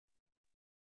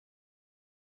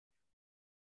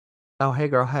Oh, hey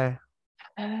girl, hey.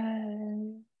 How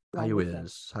Long you weekend.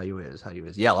 is? How you is? How you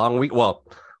is? Yeah, long week. Well,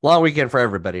 long weekend for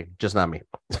everybody, just not me.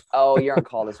 Oh, you're on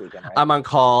call this weekend, right? I'm on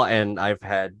call and I've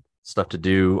had stuff to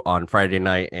do on Friday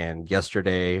night and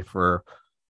yesterday for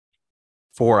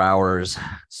 4 hours.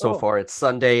 So Oh, far, it's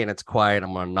Sunday and it's quiet.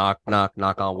 I'm gonna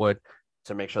knock on wood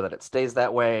to make sure that it stays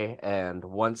that way. And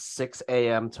once 6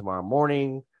 a.m. tomorrow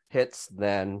morning hits,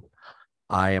 then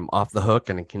I am off the hook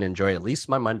and can enjoy at least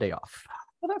my Monday off.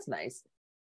 well, that's nice.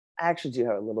 I actually do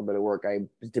have a little bit of work. I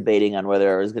was debating on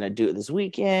whether I was going to do it this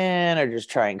weekend or just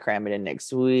try and cram it in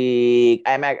next week.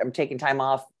 I'm taking time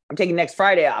off. I'm taking next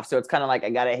Friday off, so it's kind of like I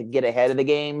got to get ahead of the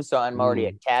game, so I'm already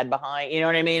a Mm, tad behind. You know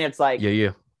what I mean? It's like, yeah,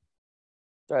 yeah.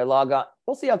 so I log on.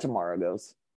 We'll see how tomorrow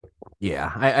goes.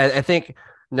 Yeah, I think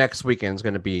next weekend's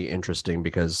going to be interesting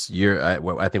because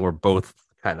I think we're both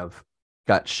kind of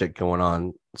got shit going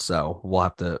on, so we'll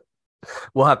have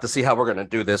to see how we're going to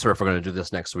do this or if we're going to do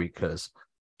this next week because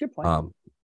Good point. um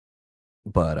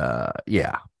but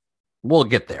yeah, we'll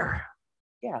get there.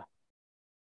 Yeah.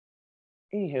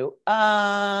 Anywho,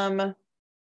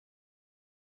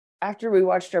 after we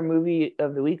watched our movie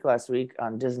of the week last week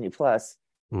on Disney Plus,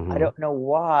 I Hmm. don't know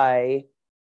why.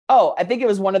 Oh, I think it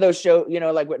was one of those show,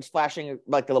 like what's flashing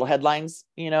like the little headlines,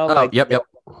 Oh, yep, yep.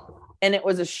 and it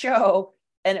was a show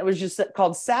and it was just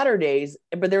called Saturdays,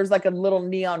 but there was like a little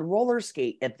neon roller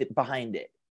skate behind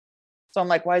it. So I'm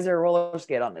like, why is there a roller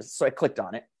skate on this? So I clicked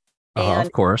on it. And Of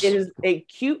it course. is a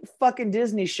cute fucking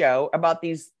Disney show about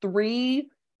these three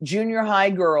junior high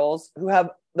girls who have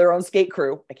their own skate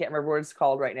crew. I can't remember what it's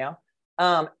called right now.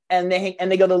 And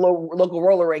they go to the local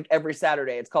roller rink every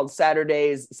Saturday. It's called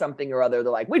Saturdays something or other.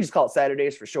 They're like, we just call it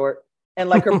Saturdays for short. And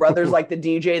like her brother's like the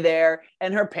DJ there,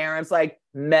 and her parents like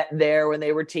met there when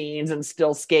they were teens and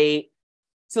still skate.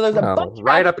 So there's a bunch Oh, of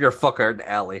right actual. up your fucker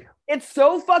alley. It's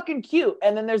so fucking cute.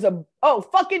 And then there's a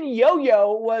fucking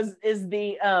Yo-Yo is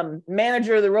the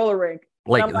manager of the roller rink.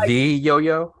 And Like I'm like, the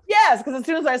yo-yo. yes, because as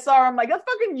soon as I saw her, I'm like, that's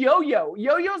fucking Yo-Yo.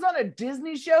 Yo-Yo's on a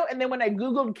Disney show. And then when I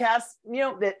Googled cast,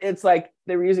 it's like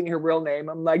they were using her real name.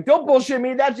 I'm like, don't bullshit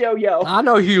me, that's Yo-Yo. I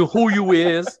know who you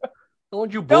is.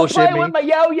 Don't you Don't bullshit play with me. my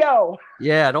Yo-Yo.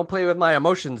 Yeah, don't play with my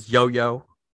emotions, yo-yo.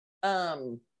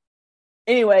 Um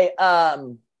anyway,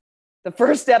 the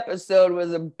first episode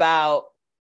was about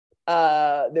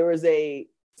there was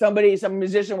some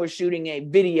musician was shooting a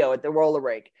video at the roller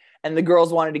rink, and the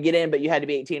girls wanted to get in, but you had to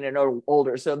be 18 and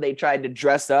older, so they tried to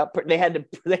dress up.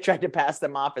 They tried to pass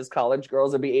them off as college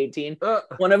girls to be 18. Uh,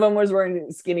 One of them was wearing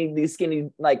these skinny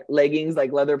like leggings,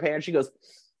 like leather pants. She goes,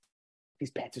 these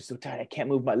pants are so tight, I can't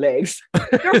move my legs.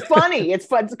 They're funny. It's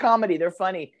fun. It's a comedy. They're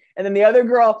funny. And then the other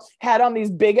girl had on these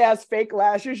big ass fake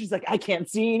lashes. She's like, I can't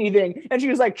see anything. And she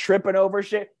was like tripping over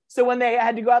shit. So when they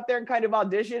had to go out there and kind of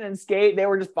audition and skate, they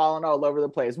were just falling all over the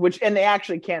place, and they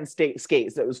actually can skate.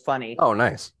 So it was funny. oh,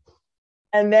 nice.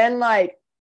 And then like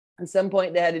at some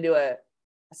point they had to do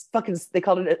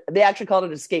they actually called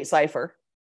it a skate cipher.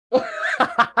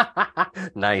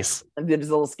 Nice. And did this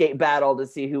little skate battle to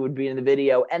see who would be in the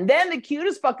video. And then the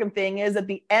cutest fucking thing is at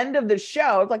the end of the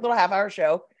show, it's like a little half hour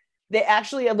show, they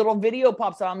actually a little video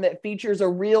pops on that features a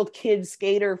real kid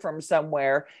skater from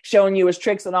somewhere showing you his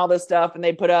tricks and all this stuff. And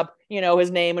they put up,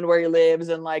 his name and where he lives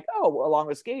and like, oh, along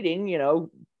with skating,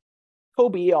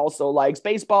 Kobe also likes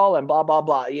baseball and blah, blah,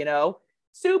 blah.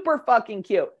 Super fucking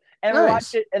cute. And we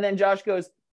watched Nice. it. And then Josh goes,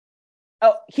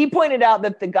 oh, he pointed out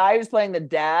that the guy who's playing the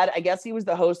dad, I guess he was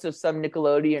the host of some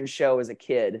Nickelodeon show as a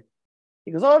kid.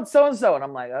 He goes, oh, it's so and so. And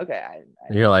I'm like, okay,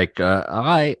 You're like, all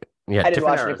right. Yeah, I didn't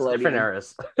different watch eras, different Nickelodeon.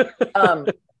 eras. Um,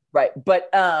 right. But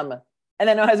and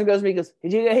then my husband goes to me,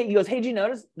 he goes, hey, did you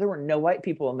notice there were no white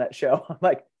people in that show? I'm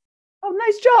like, oh,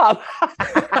 nice job.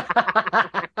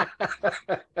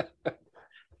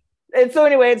 And so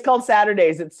anyway, it's called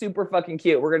Saturdays. It's super fucking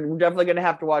cute. We're definitely gonna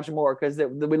have to watch more because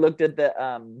we looked at the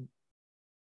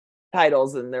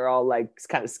titles and they're all like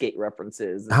kind of skate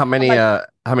references. And how I'm many like, uh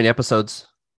how many episodes?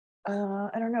 I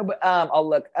don't know, but I'll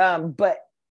look. But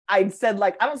I said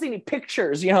like I don't see any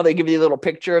pictures. They give you a little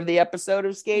picture of the episode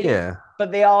of skating, Yeah.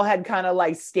 but they all had kind of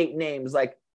like skate names.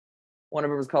 Like one of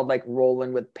them was called like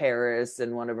Rolling with Paris,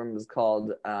 and one of them was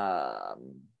called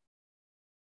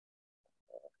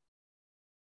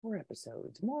more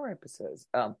episodes.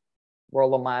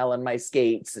 Roll a mile in my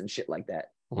skates and shit like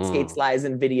that. Skate Mm. slides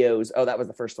and videos. Oh, that was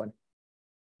the first one.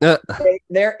 Uh,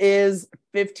 There is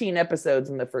 15 episodes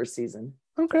in the first season.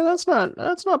 okay, that's not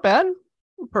bad.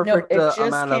 No, Perfect it just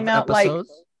amount came of out like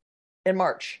episodes. in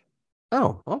March.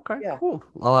 Oh, okay, Yeah. cool.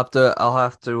 I'll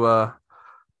have to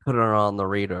put it on the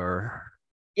radar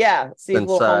Yeah. See if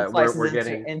since little home we're slices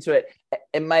getting. into it.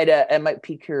 It might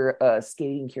pique your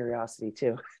skating curiosity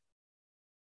too.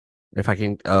 If I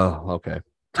can, oh, okay.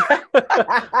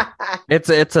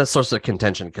 It's a source of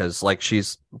contention because like I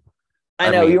I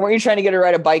know. mean, Were you trying to get her to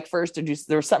ride a bike first, or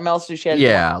there was something else she had to do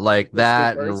on yeah, like the school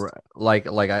that, and first?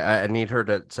 like I need her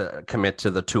to commit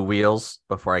to the two wheels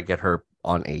before I get her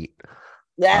on eight.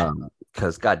 That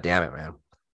Because god damn it, man.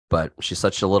 But she's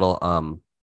such a little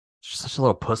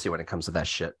pussy when it comes to that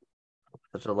shit.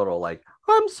 Such a little like,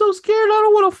 I'm so scared, I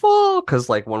don't want to fall. Because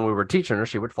like when we were teaching her,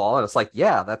 she would fall, and it's like,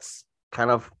 yeah, that's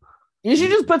kind of. you should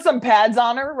just put some pads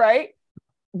on her, right?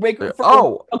 Wake her for,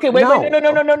 Oh okay, wait, no, no, no,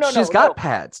 no, no, no, no, she's no, got no,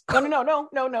 pads. no, no, no, no,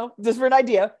 no, no. Just for an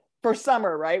idea for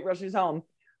summer, right? While she's home,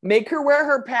 make her wear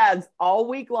her pads all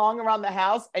week long around the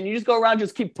house, and you just go around,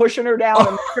 just keep pushing her down and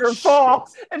Oh making her shit. fall,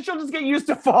 and she'll just get used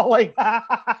to falling.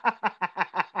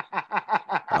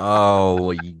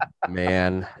 Oh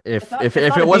man, It's if not it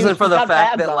abuse. wasn't for She's the got fact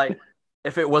pads that on. like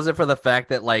if it wasn't for the fact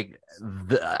that like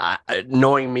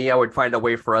knowing me, I would find a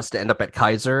way for us to end up at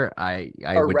Kaiser. I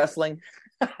Or would wrestling.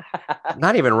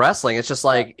 not even wrestling. It's just Oh.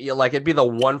 like like it'd be the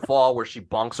one fall where she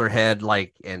bonks her head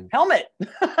like and Helmet.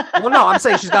 well no, I'm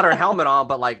saying she's got her helmet on,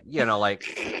 but like like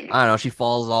I don't know, she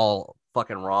falls all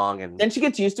fucking wrong and Then she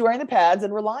gets used to wearing the pads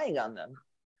and relying on them.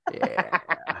 yeah,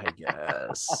 I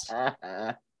guess.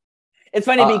 It's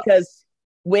funny Uh, because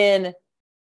when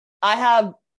I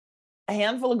have a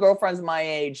handful of girlfriends my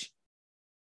age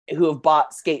who have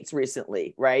bought skates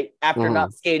recently, right? After not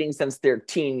mhm. skating since their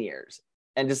teen years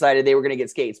and decided they were going to get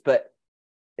skates, but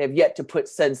they've yet to put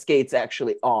said skates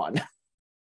actually on.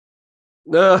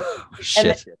 and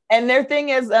Shit. and their thing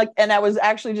is like, and I was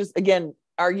actually just again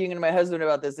arguing with my husband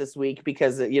about this week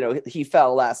because he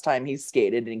fell last time he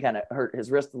skated and he kind of hurt his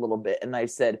wrist a little bit, and I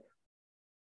said,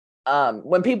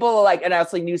 when people are like, and I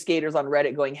was like new skaters on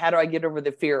Reddit going, how do I get over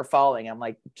the fear of falling? I'm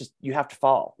like, just, you have to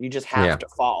fall. You just have Yeah. to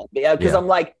fall. Yeah. Cause Yeah. I'm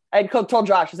like, I told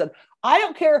Josh, I said, I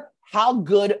don't care how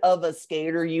good of a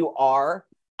skater you are.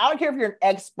 I don't care if you're an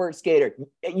expert skater.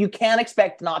 You can't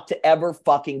expect not to ever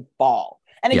fucking fall.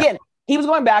 And Yeah. again, he was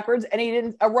going backwards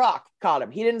and a rock caught him.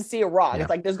 He didn't see a rock. Yeah. It's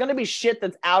like, there's going to be shit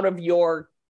that's out of your,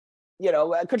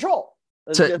 control.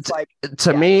 It's To just like,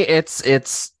 to yeah, me, it's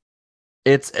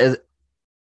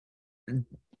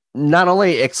not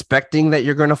only expecting that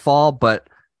you're going to fall, but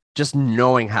just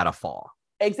knowing how to fall.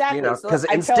 exactly. So Because I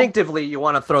tell, instinctively you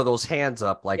want to throw those hands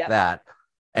up like yeah, that, so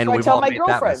and I we've tell all my made that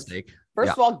girlfriends, mistake. first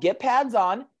Yeah. of all, get pads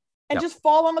on and Yep. just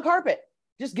fall on the carpet.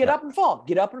 Just get Yep. up and fall,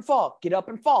 get up and fall, get up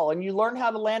and fall. And you learn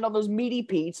how to land on those meaty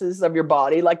pieces of your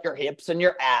body, like your hips and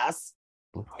your ass.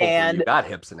 Hopefully you And got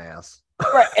hips and ass.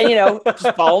 right. And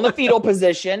just fall in the fetal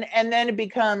position. And then it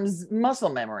becomes muscle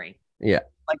memory. Yeah.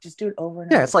 Like just do it over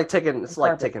and Yeah, over. it's like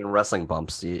Carpet. taking wrestling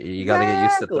bumps. You got to get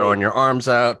used to throwing Exactly. your arms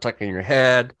out, tucking your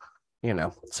head.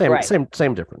 Same Right.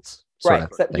 same difference, sort Right. of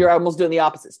Except thing. you're almost doing the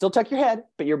opposite. Still tuck your head,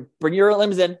 but you're bring your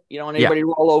limbs in. You don't want Yeah, anybody to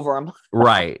roll over them.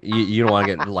 right. You don't want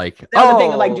to get like, That was the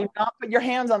thing. Like, do oh, not put your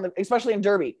hands on especially in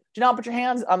derby. Do not put your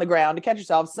hands on the ground to catch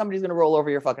yourself. Somebody's gonna roll over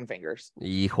your fucking fingers.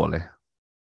 híjole.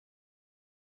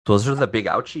 Those are the big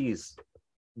ouchies.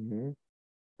 Mm-hmm.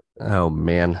 Oh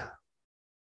man.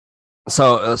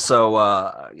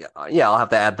 Yeah, I'll have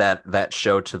to add that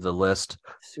show to the list.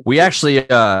 Super We cool. actually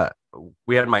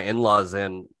we had my in-laws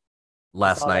in I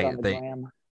last saw that night. on the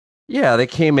gram. They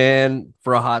came in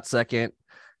for a hot second.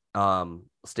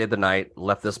 Stayed the night,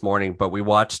 left this morning, but we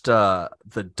watched the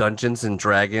Dungeons and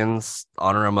Dragons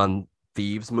Honor Among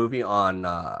Thieves movie on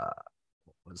what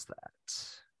was that?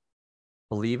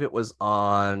 I believe it was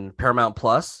on Paramount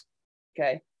Plus.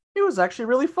 Okay. It was actually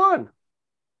really fun.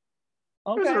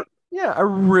 Okay. Yeah, I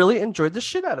really enjoyed the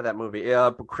shit out of that movie.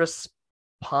 Chris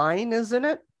Pine is in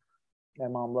it. My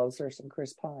mom loves her some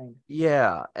Chris Pine.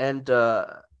 Yeah, and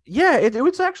it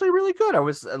was actually really good. I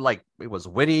was like, it was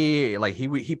witty. Like he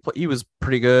was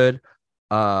pretty good.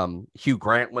 Hugh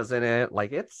Grant was in it.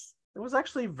 Like it was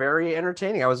actually very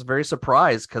entertaining. I was very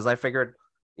surprised because I figured,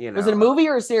 Was it a movie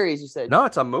or a series? You said no,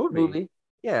 it's a movie. movie.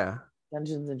 Yeah.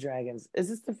 Dungeons and Dragons. Is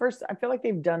this the first? I feel like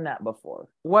they've done that before.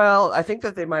 Well, I think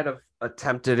that they might have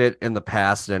attempted it in the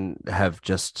past and have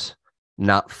just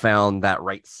not found that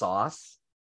right sauce.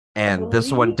 I And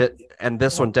this one believe. did, and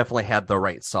this one definitely had the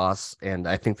right sauce. And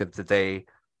I think that they,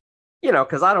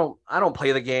 because I don't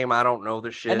play the game, I don't know the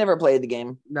I shit. never played the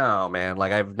game. No, man,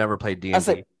 like I've never played D I and was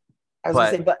like, D, I was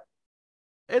gonna say, but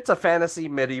but it's a fantasy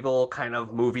medieval kind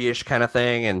of movie-ish kind of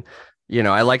thing, and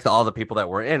I like all the people that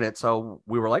were in it, so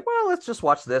we were like, well, let's just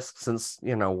watch this since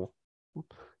people,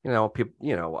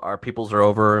 our peoples are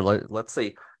over. Let's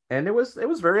see, and it was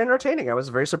very entertaining. I was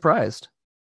very surprised.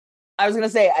 I was gonna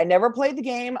say I never played the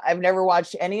game. I've never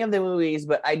watched any of the movies,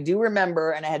 but I do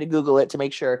remember, and I had to Google it to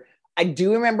make sure. I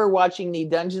do remember watching the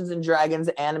Dungeons and Dragons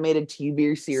animated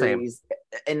TV Same, series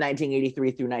in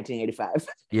 1983 through 1985.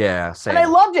 Yeah, And I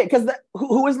same. loved it because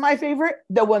who was my favorite?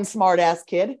 The one smart ass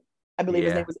kid. I believe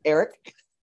his name Yeah. was Eric.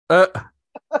 Uh,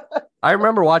 I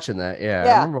remember watching that. Yeah, I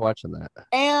Yeah. remember watching that.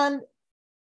 And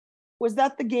was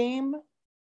that the game?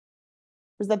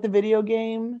 Was that the video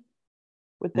game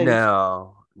with the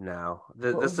No, no.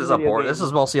 what was This the is a video board. This is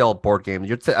game? mostly all board games.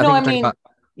 I No, think I you're talking mean, about.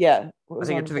 yeah. What I was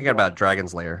think you're on thinking thinking about? about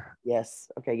Dragon's Lair.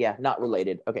 Yes. Okay, yeah, not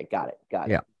related. Okay, got it. Got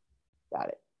it. Yeah. Got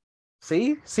it.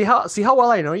 See how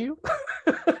well I know you.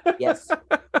 Yes.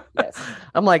 Yes.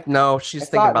 I'm like, no, I she's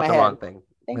thinking saw it in about my the wrong head. thing.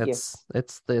 Thank you.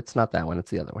 It's not that one.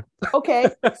 It's the other one. Okay,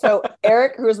 so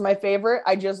Eric, who is my favorite,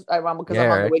 because Yeah, I'm on the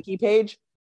Eric. wiki page,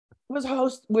 was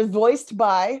voiced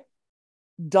by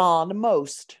Don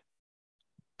Most,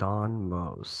 Don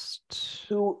Most,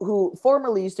 who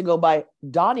formerly used to go by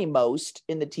Donnie Most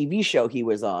in the TV show he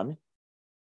was on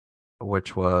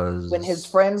which when his was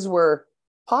friends were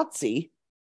Potsy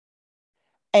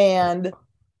and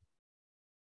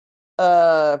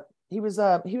uh he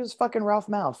was fucking Ralph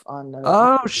Mouth on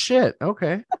oh shit.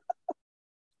 Okay.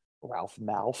 Ralph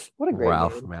Mouth. What a great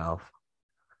Ralph name. Mouth.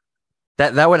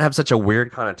 That would have such a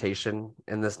weird connotation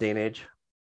in this day and age.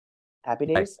 Happy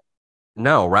Like, Days?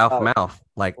 no, Ralph Oh, Mouth.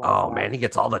 Like, Ralph oh Mouth. man, he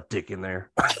gets all the dick in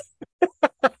there.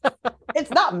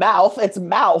 It's not mouth, it's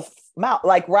mouth. Mouth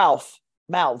like Ralph.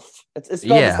 Mouth. It's spelled the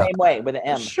Yeah, same way with an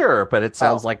M. sure, but it Oh,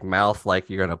 sounds like mouth, like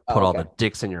you're gonna oh, put all okay. the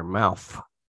dicks in your mouth.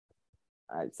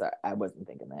 Sorry, I wasn't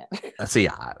thinking that. See,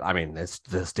 I mean, it's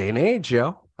this day and age,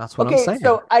 yo. That's what I'm Okay, saying.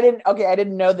 so I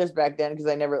didn't know this back then because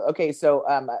I never okay, so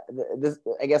this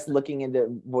I guess looking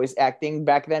into voice acting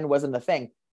back then wasn't a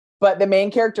thing. But the main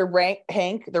character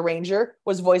Hank, the Ranger,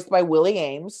 was voiced by Willie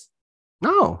Ames,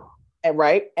 No.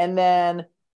 right? And then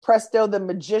Presto the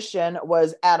Magician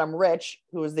was Adam Rich,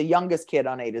 who was the youngest kid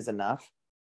on Eight is Enough.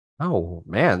 Oh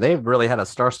man, they've really had a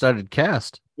star-studded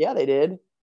cast. Yeah, they did.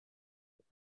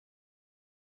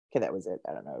 Okay, that was it.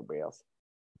 I don't know everybody else.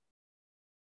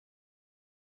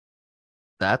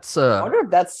 That's I wonder if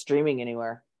that's streaming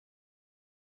anywhere.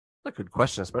 a good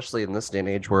question, especially in this day and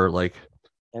age where like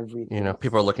Everything.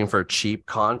 people are looking for cheap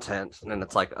content, and then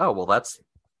it's like, oh well, that's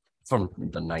from the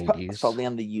It's 90s. probably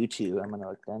on the YouTube. I'm gonna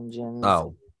look Dungeons.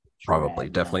 Oh, probably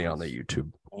Dragons definitely on the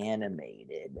YouTube.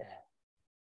 animated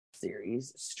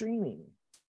series streaming.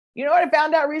 You know what I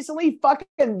found out recently?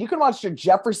 Fucking, you can watch the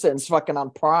Jeffersons fucking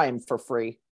on Prime for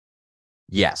free.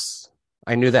 Yes,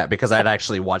 I knew that because I'd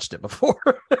actually watched it before.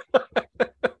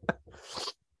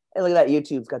 Hey, look at that.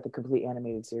 YouTube's got the complete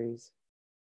animated series.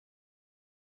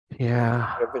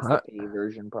 Yeah, If it's the paid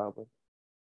version, probably.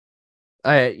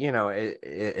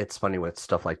 it's funny with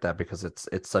stuff like that because it's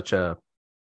such a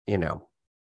you know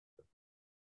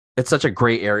it's such a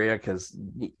gray area because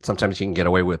sometimes you can get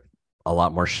away with a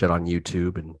lot more shit on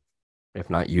YouTube, and if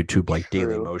not YouTube, like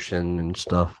Daily True. Motion and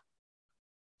stuff.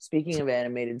 Speaking of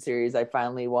animated series, I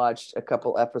finally watched a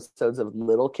couple episodes of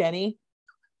Little Kenny.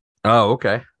 Oh,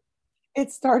 okay.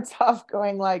 It starts off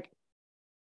going like,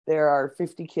 there are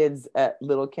 50 kids at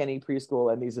Little Kenny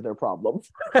preschool, and these are their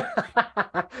problems.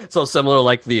 So similar,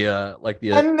 like the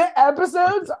And the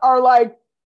episodes are like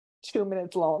 2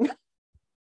 minutes long.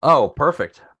 oh,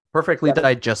 perfectly Yeah.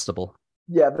 digestible.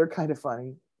 Yeah, they're kind of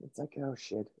funny. It's like, oh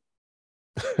shit.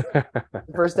 The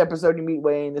first episode you meet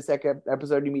Wayne, the second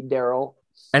episode you meet Daryl.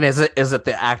 And is it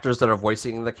the actors that are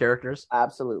voicing the characters?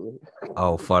 Absolutely.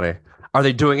 Oh, funny. Are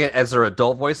they doing it as their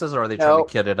adult voices, or are they trying No. to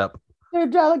kid it up? They're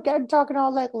talking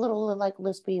all like little like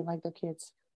lispy like the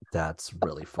kids. That's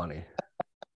really funny.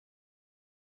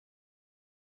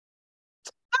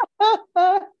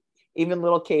 Even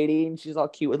little Katie, and she's all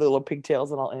cute with the little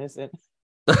pigtails and all innocent.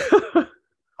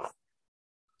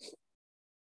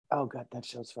 Oh god, that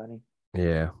show's funny.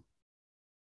 Yeah.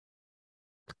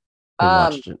 We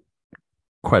watched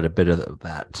quite a bit of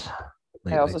that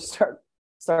lately. I also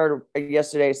started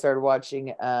yesterday. Started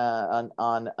watching on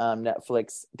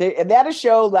Netflix. They had a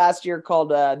show last year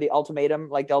called The Ultimatum,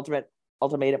 like the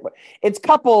ultimatum. It's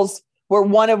couples where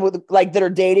one of like that are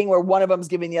dating, where one of them's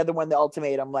giving the other one the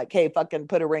ultimatum, like, "Hey, fucking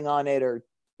put a ring on it, or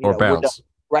or bounce."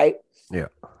 Right? Yeah.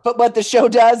 But what the show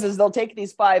does is they'll take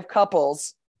these 5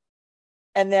 couples,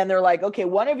 and then they're like, "Okay,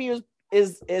 one of you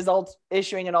is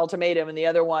issuing an ultimatum, and the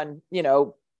other one,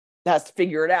 has to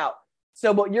figure it out."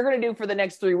 So what you're going to do for the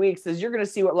next 3 weeks is you're going to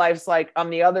see what life's like on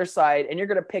the other side, and you're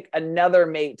going to pick another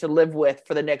mate to live with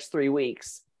for the next 3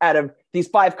 weeks. Out of these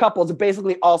 5 couples, are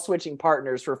basically all switching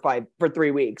partners for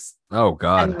 3 weeks. Oh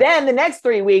God. And then the next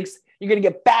 3 weeks, you're going to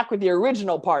get back with your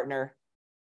original partner.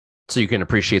 So you can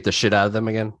appreciate the shit out of them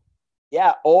again.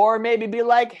 Yeah, or maybe be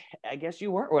like, I guess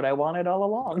you weren't what I wanted all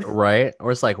along. Right? Or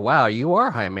it's like, wow, you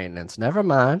are high maintenance. Never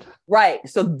mind. Right.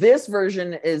 So this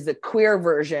version is the queer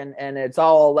version, and it's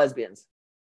all lesbians.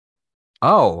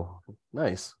 Oh,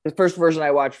 nice. The first version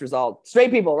I watched was all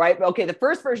straight people, right? Okay, the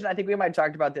first version, I think we might have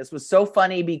talked about this, was so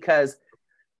funny because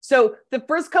so the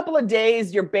first couple of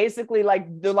days, you're basically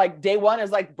like they're like day one is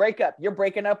like breakup. You're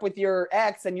breaking up with your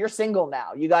ex and you're single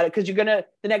now. You got it because you're gonna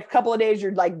the next couple of days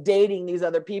you're like dating these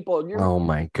other people. Oh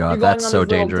my You're God, going that's on so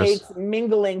these little dangerous. dates,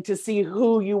 mingling to see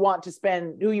who you want to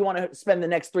spend the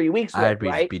next 3 weeks with, I'd be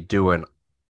right? be doing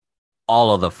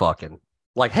all of the fucking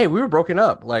like, hey, we were broken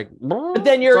up. Like, But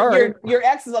then sorry. your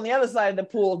ex is on the other side of the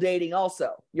pool dating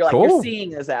also. You're Cool. seeing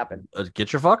this happen.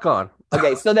 Get your fuck on.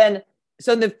 Okay, so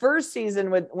in the first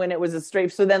season when it was a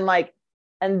straight, so then like,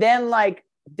 and then like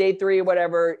day three,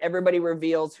 whatever, everybody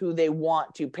reveals who they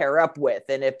want to pair up with,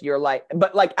 and if you're like,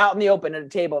 but like out in the open at a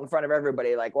table in front of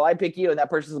everybody, like, well, I pick you, and that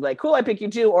person's like, cool, I pick you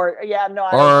too, or yeah, no,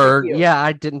 I don't pick Or you, yeah,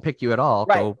 I didn't pick you at all.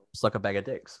 right? Go suck a bag of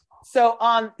dicks.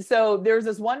 So there's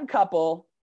this one couple.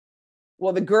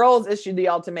 Well, the girls issued the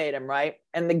ultimatum, right?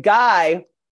 And the guy,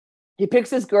 he picks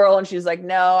this girl and she's like,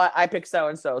 no, I pick so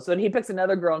and so. So he picks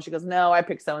another girl and she goes, no, I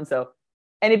pick so and so.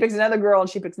 And he picks another girl and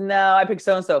she picks, no, I pick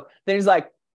so and so. Then he's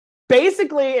like,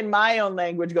 basically in my own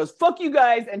language, goes, fuck you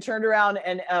guys, and turned around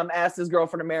and asked his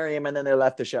girlfriend to marry him. And then they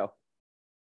left the show.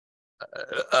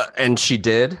 And she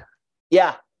did.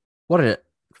 Yeah. What a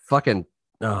fucking.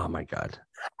 Oh my God.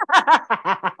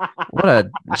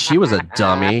 She was a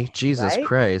dummy. Jesus Right?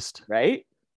 Christ. Right?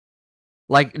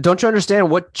 Like, don't you understand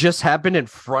what just happened in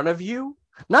front of you?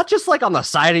 Not just like on the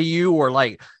side of you or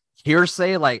like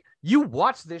hearsay. Like, you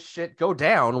watched this shit go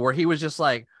down where he was just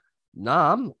like,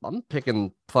 nah, I'm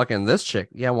picking fucking this chick.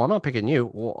 Yeah, well, I'm not picking you.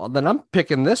 Well, then I'm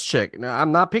picking this chick. No,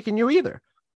 I'm not picking you either.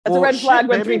 That's well, a red flag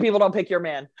when baby. 3 people don't pick your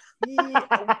man.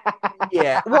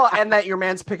 Yeah. Well, and that your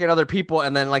man's picking other people,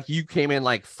 and then like you came in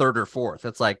like third or fourth.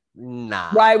 It's like,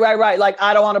 nah. Right. Like,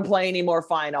 I don't want to play anymore.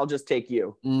 Fine, I'll just take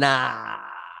you. Nah.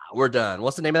 We're done.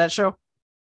 What's the name of that show?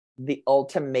 The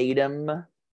Ultimatum,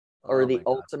 or the God.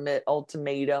 Ultimate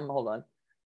Ultimatum. Hold on.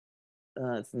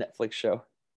 It's a Netflix show.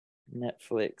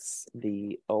 Netflix,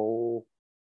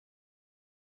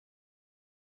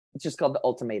 it's just called The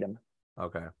Ultimatum.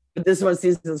 Okay. But this one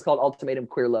season is called Ultimatum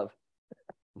Queer Love.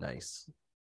 Nice.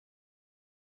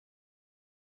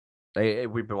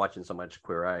 We've been watching so much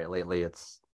Queer Eye lately.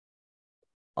 It's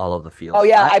all of the feels. Oh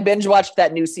yeah, I binge watched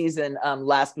that new season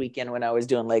last weekend when I was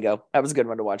doing Lego. That was a good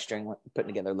one to watch during putting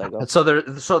together Lego. So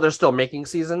they're still making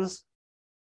seasons.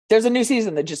 There's a new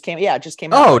season that just came. Yeah, it just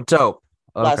came out. Oh, like, dope.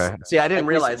 Okay. See, I didn't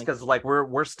realize recently. because like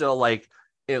we're still like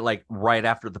right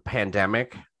after the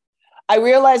pandemic. I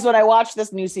realized when I watched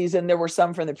this new season, there were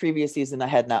some from the previous season I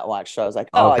had not watched. So I was like,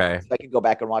 oh, okay. I could go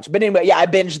back and watch it. But anyway, yeah, I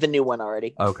binged the new one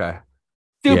already. Okay.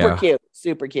 Super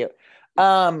cute.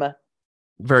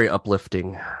 Very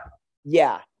uplifting.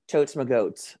 Yeah, totes my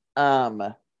goats.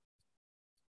 Let's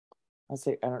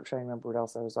see. I don't try to remember what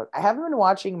else I was watching. I haven't been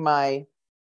watching my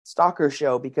Stalker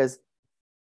show because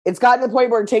it's gotten to the point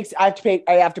where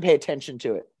I have to pay attention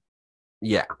to it.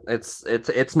 Yeah,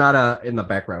 it's not a in the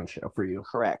background show for you.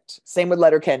 Correct. Same with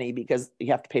Letterkenny because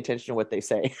you have to pay attention to what they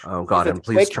say. Oh God, and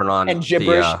please turn on and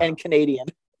gibberish and Canadian.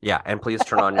 Yeah, and please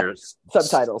turn on your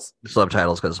subtitles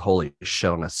because holy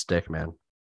shit on a stick, man.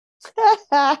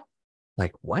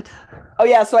 Like what? Oh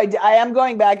yeah, so I am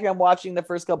going back and I'm watching the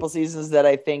first couple seasons that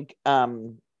I think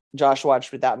Josh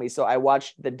watched without me. So I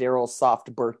watched the Daryl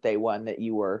Soft birthday one that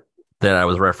I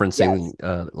was referencing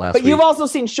last But week. you've also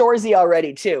seen Shorzy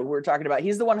already too. We're talking about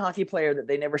he's the one hockey player that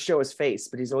they never show his face,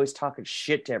 but he's always talking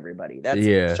shit to everybody. That's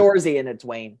Shorzy and it's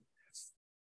Wayne.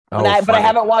 But I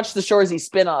haven't watched the Shorzy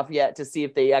spinoff yet to see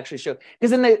if they actually show,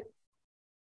 because in the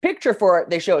picture for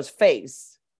it they show his face.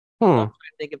 I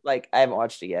think of like I haven't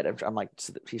watched it yet. I'm like,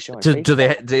 he's showing.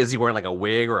 Is he wearing like a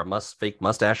wig or a fake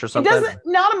mustache or something? It doesn't,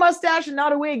 not a mustache and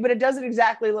not a wig, but it doesn't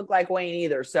exactly look like Wayne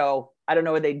either. So I don't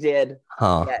know what they did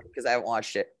yet because I haven't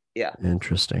watched it. Yeah,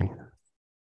 interesting.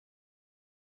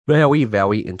 Very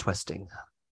interesting.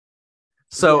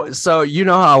 So you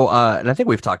know how, and I think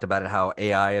we've talked about it, how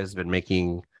AI has been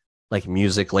making like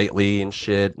music lately and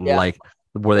shit, and like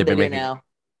where they've been making.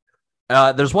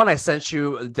 Now? There's one I sent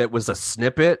you that was a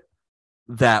snippet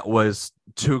that was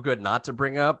too good not to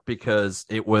bring up because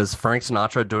it was Frank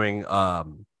Sinatra doing a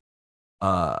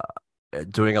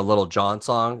Little John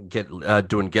song,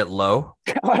 doing Get Low.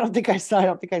 I don't think I saw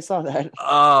that.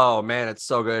 Oh man, it's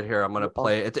so good. Here, I'm gonna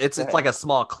play it. It's like a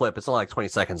small clip. It's only like 20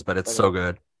 seconds, but it's so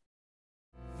good.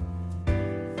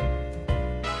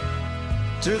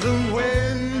 to the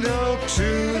window,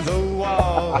 to the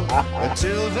wall,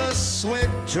 until the sweat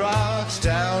drops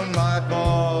down my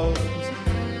balls,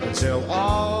 until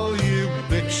all you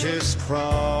bitches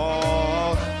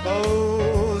crawl.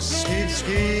 Oh, skeet,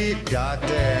 skeet,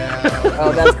 goddamn.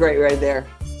 Oh, that's great right there.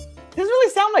 It doesn't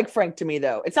really sound like Frank to me,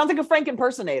 though. It sounds like a Frank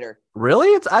impersonator.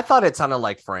 Really? I thought it sounded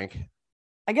like Frank.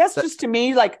 I guess just to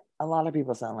me, like a lot of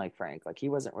people sound like Frank. Like he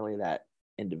wasn't really that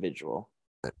individual.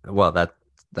 Well, that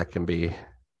can be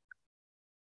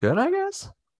good, I guess.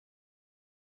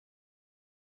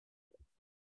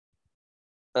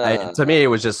 To me, it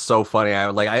was just so funny.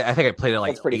 I think I played it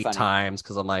like 8 times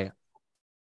because I'm like,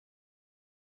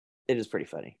 it is pretty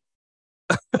funny.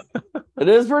 It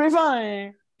is pretty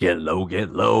funny. Get low,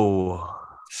 get low.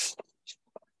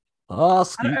 Oh,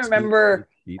 I don't remember.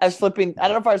 I was flipping. I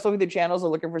don't know if I was flipping the channels or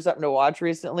looking for something to watch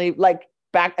recently. Like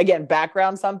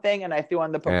background something, and I threw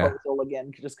on the proposal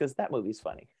again just because that movie's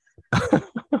funny.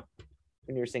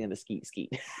 When you're singing the skeet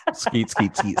skeet. Skeet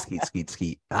skeet skeet skeet skeet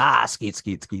skeet. Ah, skeet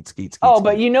skeet skeet skeet skeet. Oh,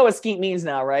 but you know what skeet means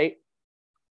now, right?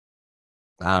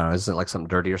 I don't know. Isn't it like something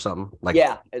dirty or something? Like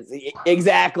yeah,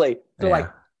 exactly. So like,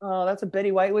 oh, that's what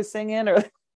Betty White was singing, or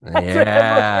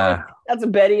yeah, that's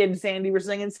what Betty and Sandy were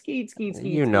singing. Skeet skeet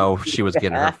skeet. You know, she was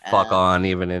getting her fuck on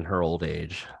even in her old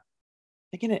age.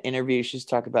 I think in an interview, she's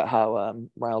talking about how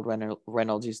Ryan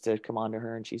Reynolds used to come on to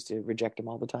her and she used to reject him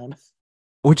all the time.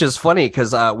 Which is funny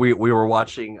because we were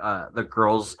watching, the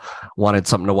girls wanted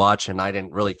something to watch and I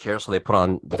didn't really care. So they put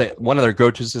on, one of their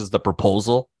go-tos is The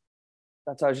Proposal.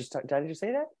 That's what I was just talking. Did I just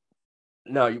say that?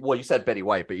 No, well, you said Betty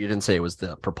White, but you didn't say it was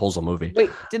The Proposal movie.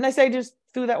 Wait, didn't I say I just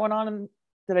threw that one on and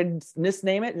did I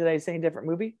misname it? Did I say a different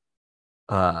movie?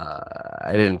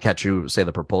 I didn't catch you say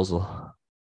The Proposal.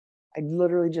 I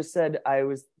literally just said I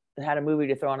had a movie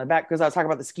to throw on the back because I was talking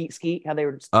about the skeet skeet, how they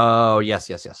were. Oh, yes.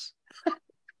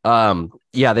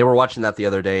 Yeah, they were watching that the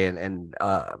other day, and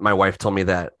my wife told me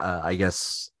that I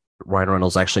guess Ryan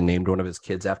Reynolds actually named one of his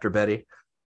kids after Betty.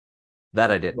 That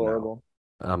I didn't know.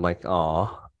 I'm like,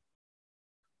 aw.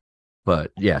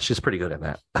 But yeah, she's pretty good at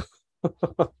that.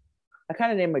 I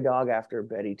kind of named my dog after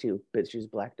Betty too, but she's a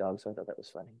black dog, so I thought that was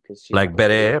funny because she's like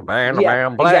Betty.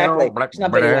 Exactly. She's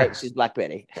not Betty White, she's Black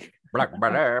Betty. Black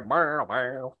Betty,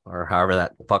 or however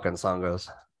that fucking song goes.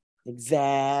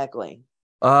 Exactly.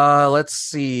 Let's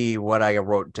see what I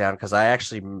wrote down because I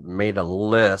actually made a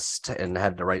list and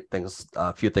had to write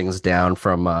a few things down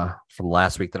from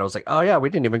last week that I was like, oh yeah, we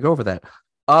didn't even go over that.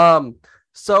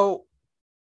 So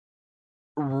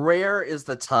rare is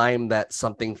the time that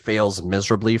something fails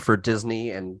miserably for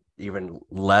Disney and even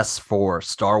less for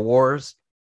Star Wars.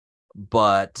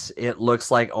 But it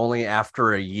looks like only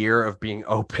after a year of being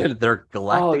open, their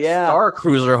Galactic Star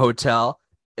Cruiser hotel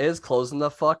is closing the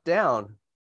fuck down.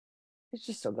 It's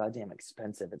just so goddamn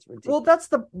expensive. It's Well,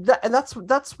 ridiculous.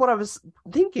 that's what I was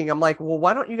thinking. I'm like, well,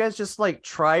 why don't you guys just like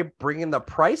try bringing the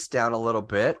price down a little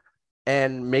bit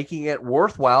and making it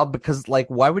worthwhile? Because like,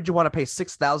 why would you want to pay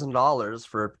 $6,000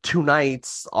 for 2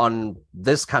 nights on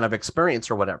this kind of experience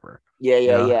or whatever?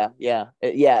 Yeah.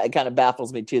 It kind of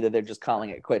baffles me too that they're just calling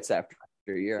it quits after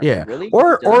a year. Yeah, like, really?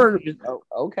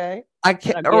 Okay. I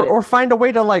can't, or find a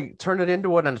way to like turn it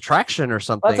into an attraction or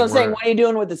something. That's what I'm saying. What are you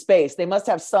doing with the space? They must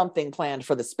have something planned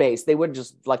for the space. They wouldn't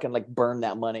just like burn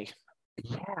that money.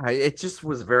 Yeah, it just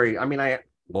was very. I mean,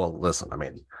 listen. I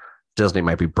mean, Disney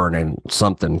might be burning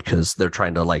something because they're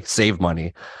trying to like save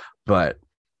money, but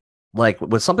like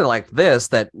with something like this,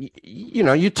 that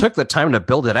you took the time to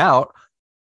build it out.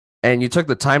 And you took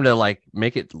the time to like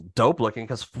make it dope looking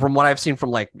because from what I've seen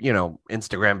from like,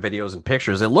 Instagram videos and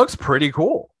pictures, it looks pretty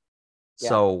cool. Yeah.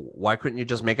 So why couldn't you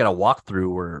just make it a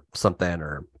walkthrough or something?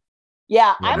 Or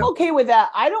I'm okay with that.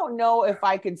 I don't know if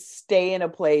I could stay in a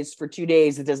place for 2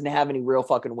 days that doesn't have any real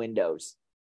fucking windows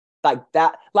like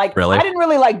that. Like, really? I didn't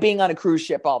really like being on a cruise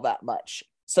ship all that much.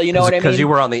 So you know what I mean? Because you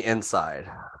were on the inside.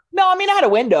 No, I mean I had a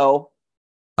window.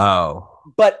 Oh,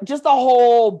 but just the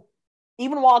whole,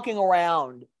 even walking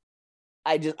around.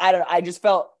 I just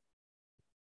felt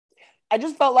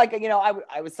like,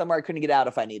 I was somewhere I couldn't get out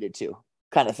if I needed to,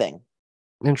 kind of thing.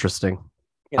 Interesting.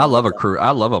 I love a cruise.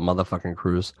 I love a motherfucking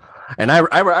cruise. And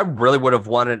I really would have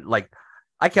wanted, like,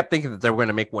 I kept thinking that they were going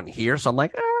to make one here. So I'm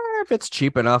like, if it's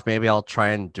cheap enough, maybe I'll try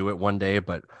and do it one day.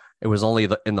 But it was only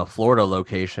in the Florida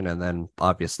location. And then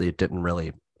obviously it didn't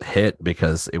really hit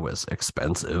because it was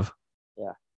expensive.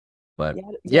 Yeah. But I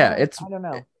don't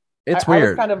know. It's weird. I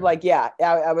was kind of like,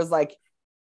 I was like,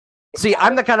 see,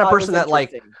 I'm the kind of person that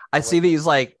like, I see these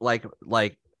like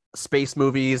space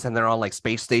movies and they're on like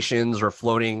space stations or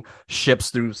floating ships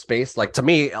through space. Like, to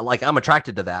me, like, I'm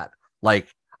attracted to that.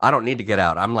 Like, I don't need to get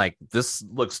out. I'm like, this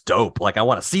looks dope. Like, I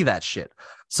want to see that shit.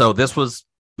 So this was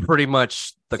pretty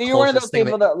much the So you're one of those closest thing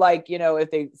people that like, you know,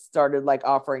 if they started like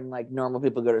offering like normal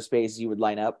people to go to space, you would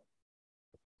line up.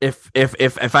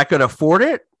 If I could afford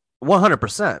it,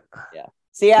 100%. Yeah.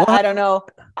 See, I don't know.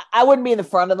 I wouldn't be in the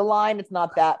front of the line. It's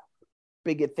not that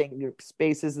big a thing. Your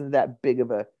space isn't that big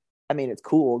of a. I mean, it's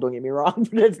cool. Don't get me wrong,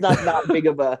 but it's not big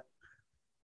of a.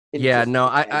 Yeah, no,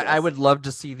 I guess. would love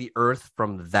to see the Earth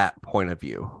from that point of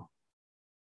view.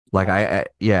 Like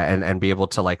yeah, and be able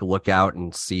to like look out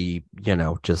and see, you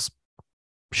know, just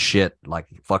shit. Like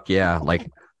fuck yeah, like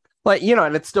you know,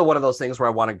 and it's still one of those things where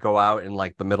I want to go out in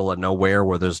like the middle of nowhere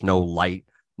where there's no light,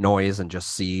 noise, and just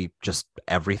see just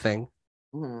everything.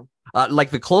 Mm-hmm.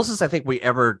 Like the closest I think we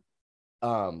ever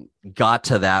got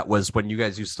to that was when you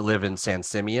guys used to live in San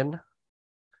Simeon.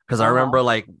 Because I remember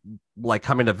like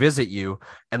coming to visit you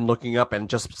and looking up and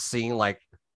just seeing like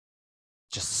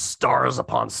just stars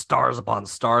upon stars upon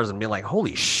stars and being like,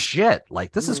 holy shit,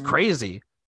 like this is crazy.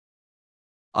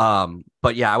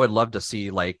 But yeah, I would love to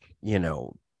see like, you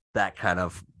know, that kind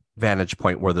of vantage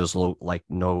point where there's like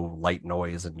no light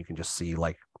noise and you can just see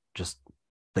like just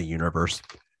the universe.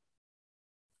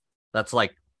 That's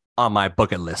like on my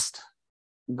bucket list.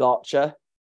 Gotcha.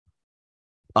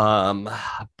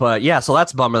 But yeah, so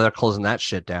that's a bummer they're closing that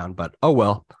shit down, but oh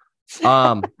well.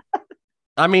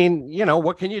 I mean, you know,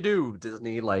 what can you do,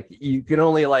 Disney? Like you can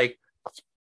only like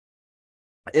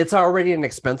it's already an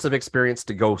expensive experience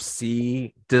to go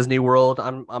see Disney World.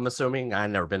 I'm assuming.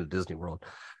 I've never been to Disney World.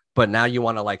 But now you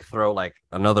want to like throw like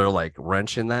another like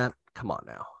wrench in that? Come on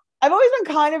now. I've always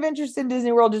been kind of interested in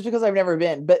Disney World just because I've never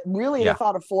been, but really the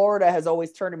thought of Florida has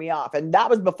always turned me off. And that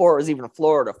was before it was even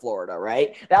Florida,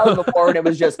 right? That was before it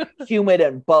was just humid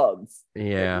and bugs.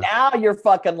 Yeah. But now you're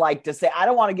fucking like to say, I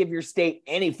don't want to give your state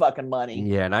any fucking money.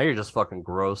 Yeah, now you're just fucking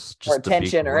gross. Just or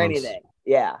attention or anything.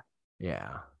 Yeah.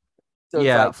 Yeah. So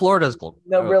yeah, like, Florida's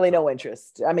really no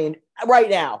interest. I mean, right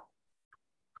now.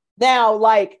 Now,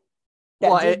 like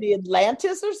that Disney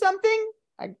Atlantis or something?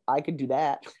 I could do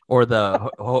that. Or the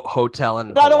hotel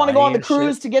in But I don't want to go on the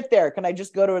cruise to get there. Can I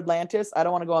just go to Atlantis? I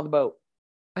don't want to go on the boat.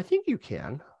 I think you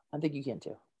can. I think you can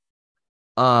too.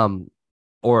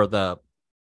 Or the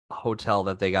hotel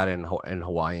that they got in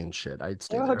Hawaii and shit. I'd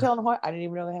stay there. Hotel in Hawaii. I didn't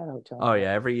even know they had a hotel. Oh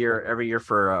yeah, every year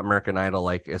for American Idol,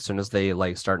 like as soon as they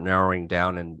like start narrowing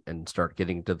down and start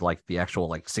getting to like the actual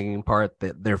like singing part,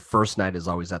 their first night is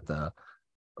always at the.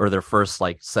 Or their first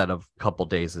like set of couple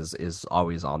days is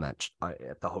always on that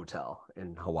at the hotel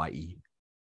in Hawaii.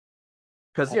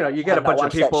 Because you know you get a bunch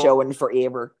of people that show in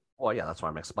forever. Well, yeah, that's why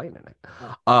I'm explaining it.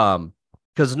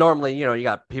 Because normally you know you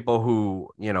got people who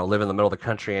you know live in the middle of the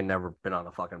country and never been on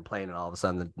a fucking plane, and all of a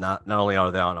sudden not only are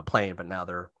they on a plane, but now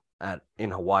they're in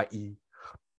Hawaii.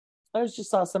 I just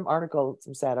saw some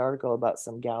sad article about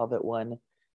some gal that won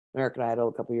American Idol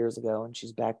a couple years ago, and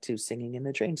she's back to singing in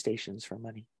the train stations for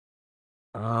money.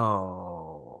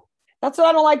 Oh, that's what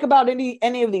I don't like about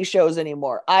any of these shows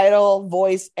anymore. Idol,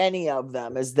 Voice, any of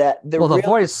them is that the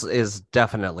Voice is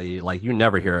definitely like you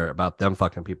never hear about them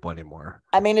fucking people anymore.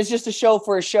 I mean, it's just a show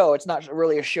for a show. It's not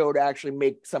really a show to actually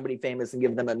make somebody famous and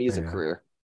give them a music career.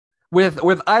 With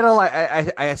Idol,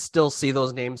 I still see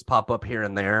those names pop up here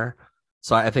and there,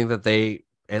 so I think that they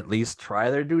at least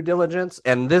try their due diligence.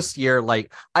 And this year,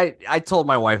 like I told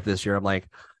my wife this year, I'm like.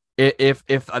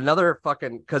 If another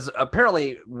fucking because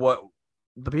apparently what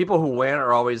the people who win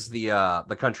are always the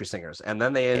country singers and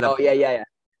then they end up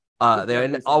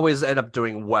always end up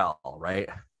doing well, right?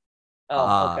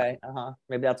 Okay.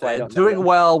 Maybe that's why I don't doing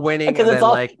well, winning, and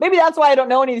then maybe that's why I don't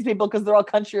know any of these people because they're all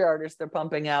country artists. They're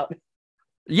pumping out.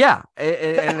 Yeah,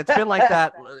 and it's been like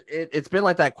that. It's been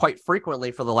like that quite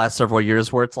frequently for the last several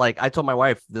years. Where it's like I told my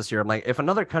wife this year, I'm like, if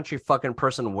another country fucking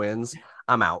person wins,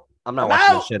 I'm out. I'm not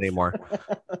watching this shit anymore.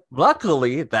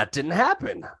 Luckily, that didn't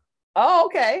happen. Oh,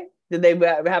 okay. Did they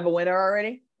have a winner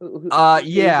already?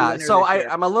 Yeah. So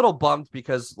I'm a little bummed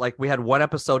because like we had one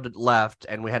episode left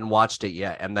and we hadn't watched it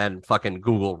yet, and then fucking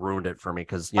Google ruined it for me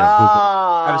because you know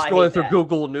I was going through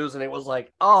Google News and it was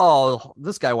like, oh,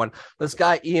 this guy won. This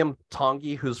guy Ian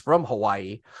Tongi, who's from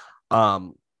Hawaii,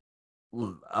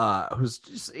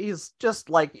 he's just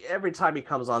like every time he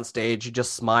comes on stage, you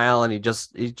just smile and he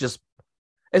just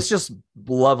it's just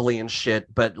lovely and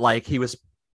shit. But like he was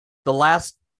the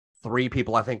last three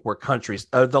people I think were countries.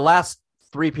 The last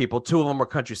three people, two of them were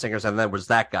country singers, and then was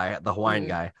that guy, the Hawaiian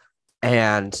guy.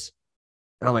 And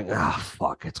I'm like, oh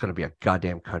fuck, it's gonna be a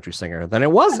goddamn country singer. Then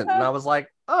it wasn't, and I was like,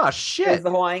 oh shit, it was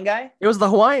the Hawaiian guy. It was the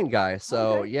Hawaiian guy.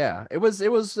 So yeah, it was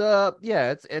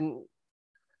yeah, it's and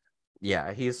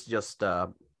yeah, he's just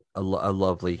a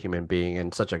lovely human being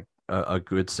and such a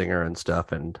good singer and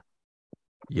stuff. And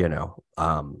you know,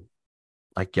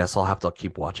 I guess I'll have to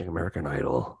keep watching American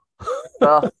Idol.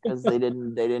 Oh, because they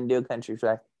didn't do a country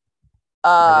track.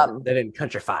 They didn't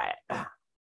countrify it.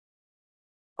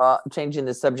 Changing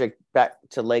the subject back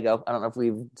to Lego. I don't know if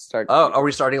we've started. Oh, are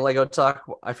we starting Lego talk?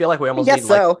 I feel like we I almost guess need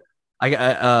so.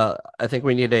 I think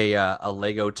we need a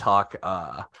Lego talk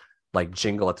like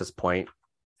jingle at this point.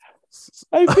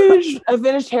 I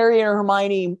finished Harry and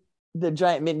Hermione, the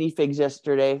giant minifigs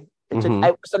yesterday.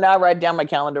 So now I write down my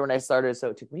calendar when I started. So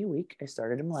it took me a week. I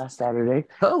started them last Saturday.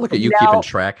 Oh, look at you keeping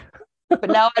track. But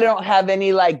now I don't have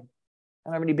any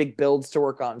big builds to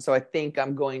work on. So I think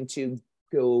I'm going to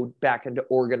go back into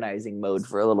organizing mode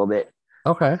for a little bit.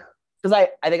 Okay. Because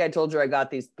I think I told you I got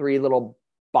these 3 little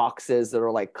boxes that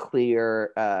are like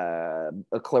clear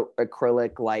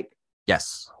acrylic, like,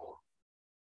 yes.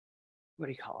 what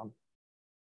do you call them?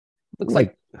 Looks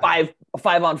like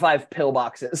 5-on-5 pill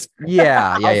boxes.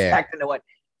 Yeah, yeah. Packed into one.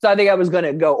 So I think I was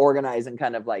gonna go organize and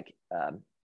kind of like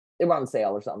they were on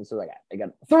sale or something. So like I got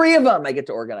 3 of them I get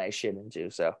to organize shit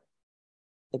into. So I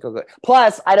think I'll go.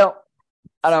 Plus I don't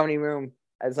have any room.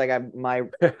 It's like I don't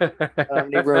have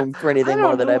any room for anything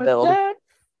more that I build. That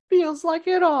feels like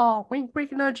it all. Wink,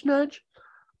 wink, nudge, nudge.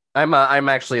 I'm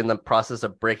actually in the process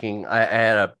of breaking. I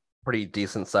had a pretty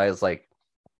decent size like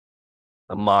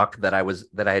a mock that I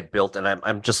had built, and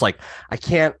I'm just like I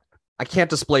can't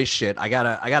display shit. I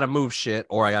gotta move shit,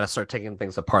 or I gotta start taking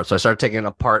things apart. So I started taking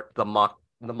apart the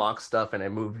mock stuff, and I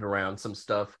moved around some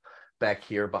stuff back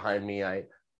here behind me. I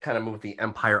kind of moved the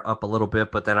Empire up a little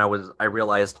bit, but then I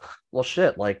realized, well,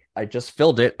 shit, like I just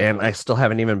filled it, and I still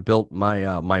haven't even built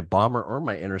my my bomber or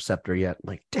my interceptor yet. I'm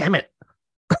like, damn it.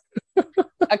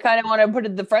 I kind of want to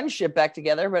put the friendship back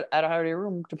together, but I don't have any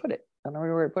room to put it. I don't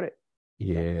know where to put it.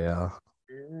 Yeah.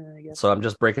 So I'm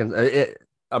just breaking it.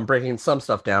 I'm breaking some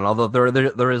stuff down, although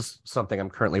there is something I'm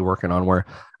currently working on where,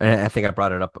 and I think I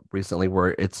brought it up recently,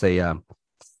 where it's a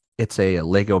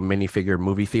Lego minifigure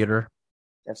movie theater.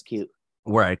 That's cute.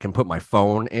 Where I can put my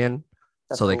phone in.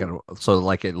 That's so cool. they can, so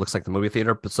like it looks like the movie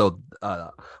theater. But so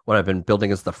what I've been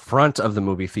building is the front of the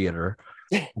movie theater,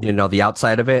 the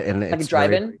outside of it, and like it's a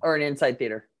drive-in or an inside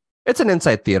theater. It's an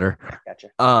inside theater. Gotcha.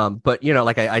 But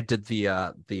like I did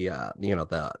the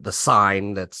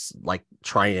sign that's like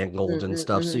triangled and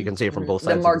stuff, so you can see it from both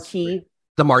sides. The marquee.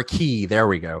 The marquee. There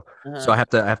we go. So I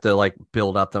have to like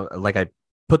build out I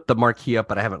put the marquee up,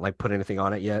 but I haven't like put anything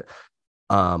on it yet.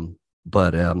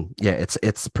 But yeah,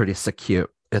 it's pretty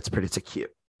cute. It's pretty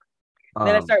cute.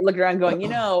 Then I start looking around going,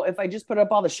 if I just put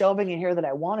up all the shelving in here that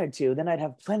I wanted to, then I'd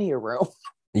have plenty of room.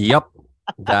 Yep.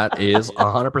 That is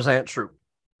 100% true.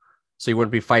 So you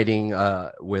wouldn't be fighting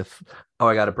with,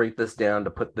 I got to break this down to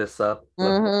put this up,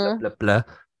 blah, blah, blah, blah,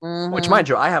 blah. Which, mind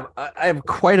you, I have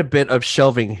quite a bit of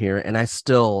shelving here, and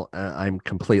I'm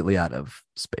completely out of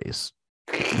space.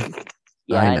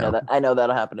 Yeah, I know that. I know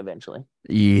that'll happen eventually.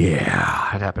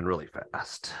 Yeah, it happened really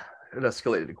fast. It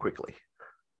escalated quickly.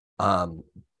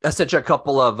 I sent you a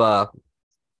couple of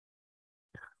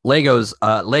Lego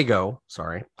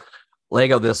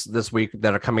this week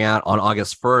that are coming out on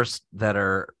August 1st that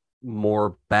are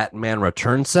more Batman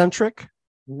Return centric,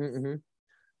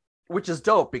 which is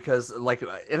dope because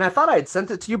and I thought I had sent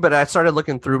it to you, but I started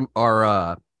looking through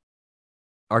our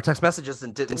text messages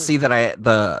and didn't see that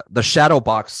the shadow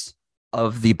box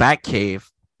of the Batcave.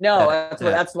 No,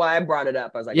 that's why I brought it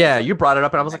up. I was like, yeah, you brought it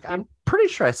up, and I was like, I'm pretty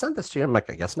sure I sent this to you. I'm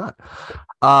like, I guess not.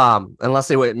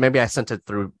 Unless maybe I sent it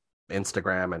through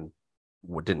Instagram and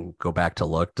didn't go back to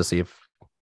look to see if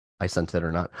I sent it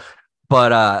or not.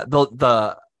 But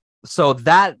so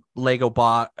that Lego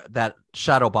box, that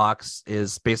shadow box,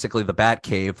 is basically the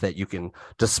Batcave that you can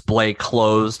display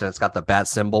closed, and it's got the bat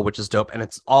symbol, which is dope, and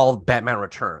it's all Batman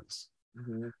Returns,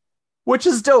 which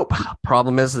is dope.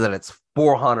 Problem is that it's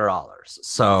 $400,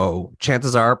 so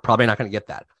chances are probably not going to get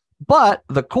that. But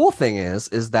the cool thing is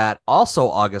that also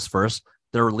August 1st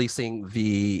they're releasing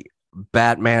the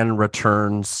Batman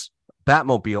Returns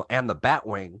Batmobile and the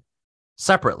Batwing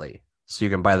separately. So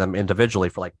you can buy them individually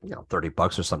for like,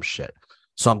 $30 or some shit.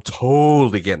 So I'm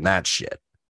totally getting that shit.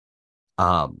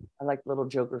 I like the little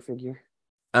Joker figure.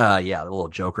 Yeah, the little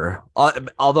Joker.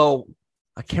 Although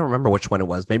I can't remember which one it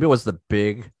was. Maybe it was the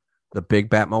big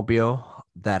Batmobile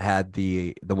that had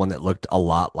the one that looked a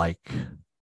lot like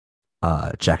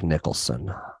Jack Nicholson.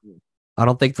 I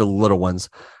don't think the little ones,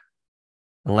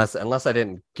 unless I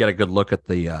didn't get a good look at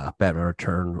the Batman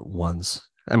Return ones.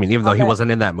 I mean, even though he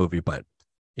wasn't in that movie, but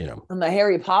on the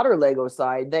Harry Potter Lego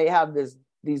side, they have these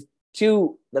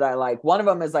 2 that I like. One of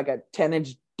them is like a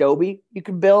 10-inch Dobby you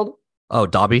can build. Oh,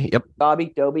 Dobby, yep.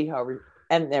 Dobby, however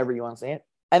you want to say it.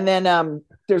 And then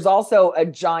there's also a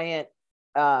giant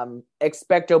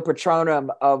Expecto Patronum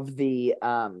of the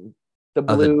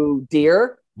blue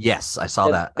deer. Yes, I saw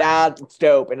that. That's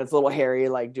dope, and it's a little hairy,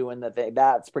 like doing the thing.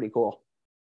 That's pretty cool.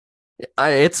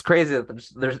 It's crazy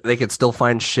that they could still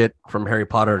find shit from Harry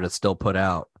Potter to still put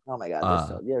out. Oh my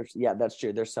god, yeah, that's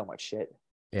true. There's so much shit.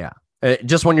 Yeah,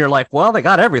 just when you're like, well, they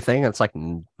got everything, it's like,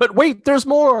 but wait, there's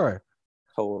more.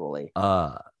 Totally.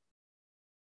 But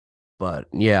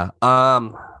yeah.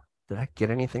 Did I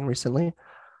get anything recently?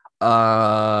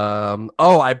 Oh,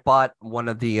 I bought one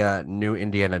of the new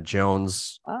Indiana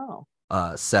Jones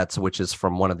sets, which is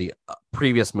from one of the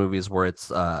previous movies where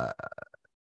it's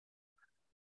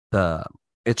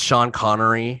Sean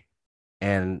Connery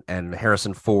and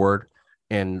Harrison Ford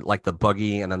and like the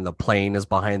buggy, and then the plane is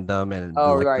behind them, and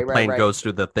the plane goes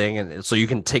through the thing, and so you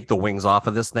can take the wings off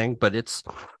of this thing. But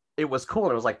it was cool,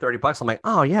 and it was like $30. I'm like,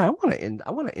 oh yeah, I want an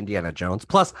Indiana Jones.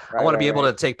 Plus, I want to be able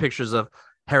to take pictures of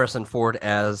Harrison Ford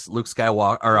as Luke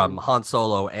Skywalker or Han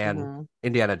Solo and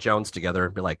Indiana Jones together,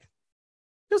 and be like,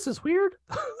 this is weird.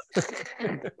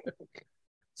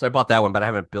 So I bought that one, but I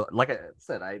haven't built. Like I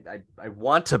said, I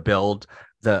want to build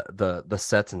the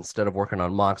sets instead of working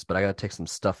on mocks, but I got to take some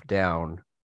stuff down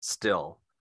still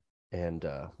and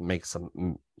make some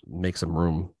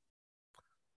room.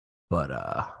 But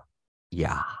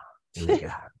yeah,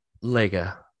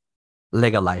 Lego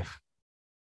life.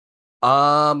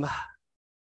 I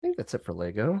think that's it for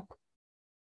Lego.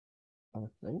 I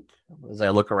think as I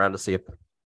look around to see if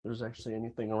there's actually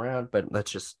anything around, but that's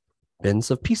just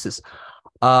bins of pieces.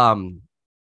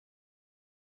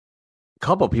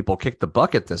 Couple people kicked the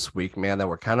bucket this week, man, that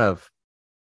were kind of.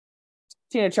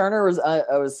 Tina Turner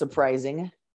was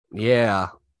surprising. Yeah.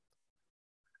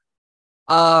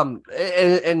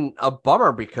 And a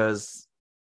bummer because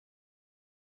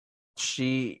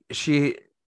she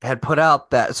had put out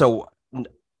that, so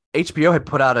HBO had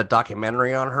put out a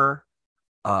documentary on her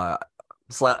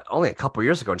only a couple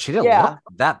years ago, and she didn't look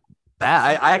that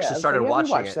bad. I actually started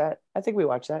watching it. That. I think we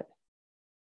watched that.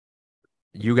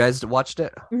 You guys watched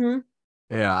it? Mm-hmm.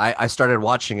 Yeah, I started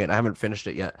watching it. I haven't finished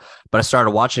it yet, but I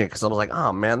started watching it because I was like,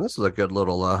 oh man, this is a good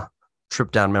little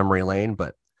trip down memory lane.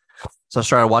 But so I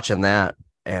started watching that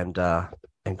and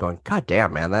going, God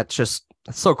damn, man, that's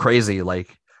so crazy.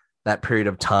 Like that period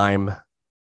of time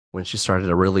when she started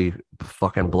to really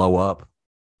fucking blow up.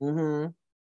 Mm-hmm.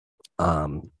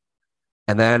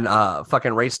 And then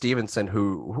fucking Ray Stevenson,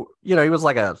 who he was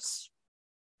like had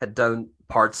done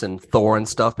parts in Thor and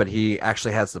stuff, but he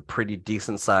actually has a pretty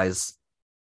decent size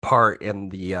part in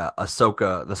the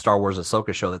Ahsoka, the Star Wars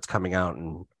Ahsoka show that's coming out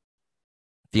in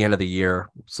the end of the year.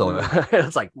 So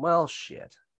it's like, well,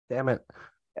 shit, damn it.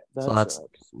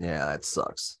 That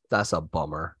sucks. That's a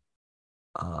bummer.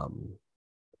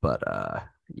 But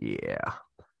yeah.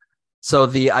 So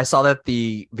I saw that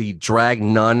the drag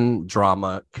nun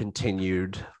drama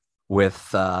continued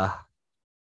with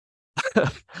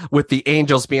with the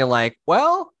angels being like,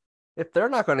 well, if they're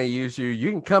not going to use you, you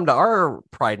can come to our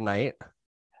Pride night.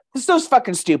 This is so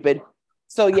fucking stupid.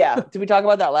 So yeah, did we talk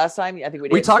about that last time? I think we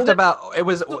did. We talked about it.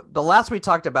 Was the last we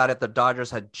talked about it? The Dodgers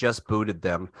had just booted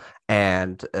them,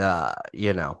 and But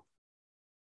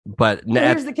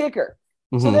here's the kicker.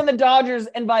 Mm-hmm. So then the Dodgers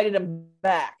invited him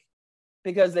back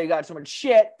because they got so much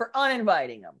shit for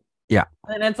uninviting him. Yeah,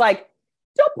 and it's like,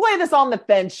 don't play this on the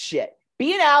fence shit.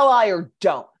 Be an ally or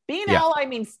don't. Being an ally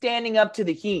means standing up to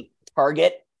the heat,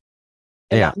 Target.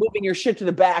 And not moving your shit to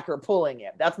the back or pulling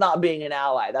it. That's not being an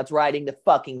ally. That's riding the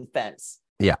fucking fence.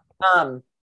 Yeah.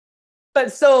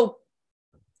 But so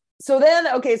then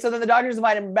the Dodgers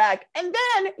invite him back. And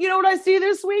then, you know what I see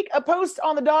this week? A post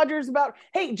on the Dodgers about,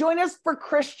 hey, join us for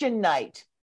Christian night.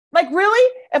 Like,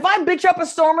 really? If I bitch up a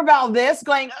storm about this,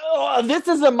 going, oh, this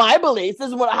isn't my beliefs.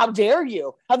 This is how dare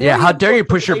you? How dare you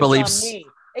push your beliefs?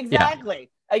 Exactly. Yeah.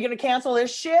 Are you going to cancel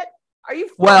this shit? Are you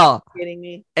kidding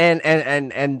me?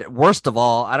 And worst of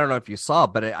all, I don't know if you saw,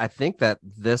 but I think that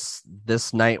this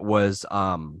night was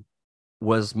more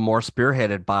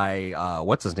spearheaded by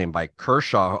what's his name, by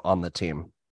Kershaw on the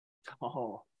team.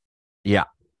 Oh, yeah.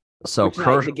 So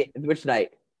which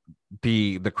night?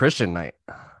 The Christian night.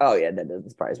 Oh yeah, that doesn't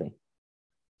surprise me.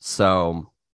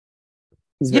 So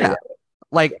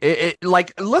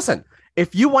listen.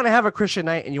 If you want to have a Christian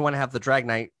night and you want to have the drag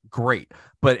night, great.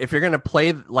 But if you're going to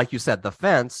play, like you said, the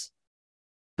fence,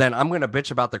 then I'm going to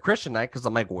bitch about the Christian night because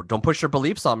I'm like, well, don't push your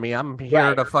beliefs on me. I'm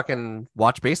here to fucking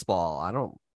watch baseball. I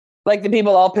don't. Like the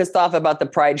people all pissed off about the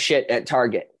pride shit at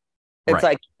Target. It's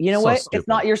like, you know what? Stupid. It's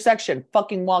not your section.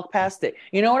 Fucking walk past it.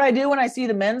 You know what I do when I see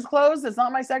the men's clothes? It's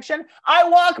not my section. I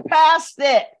walk past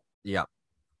it. Yeah.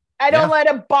 I don't let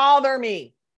it bother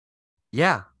me.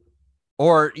 Yeah.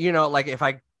 Or, like if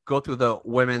I go through the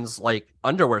women's like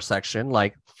underwear section,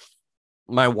 like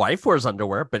My wife wears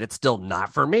underwear, but it's still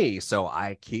not for me. So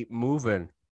I keep moving.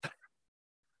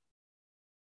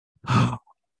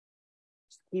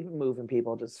 Keep it moving,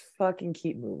 people. Just fucking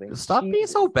keep moving. Stop being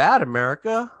Jesus. so bad,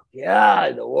 America.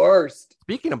 Yeah, the worst.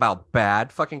 Speaking about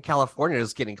bad, fucking California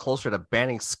is getting closer to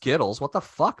banning Skittles. What the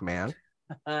fuck, man?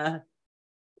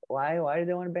 Why? Why do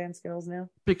they want to ban Skittles now?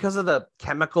 Because of the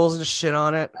chemicals and shit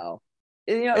on it. Oh.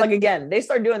 You know, like again, they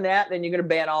start doing that, then you're gonna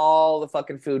ban all the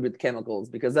fucking food with chemicals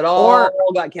because it all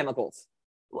got chemicals.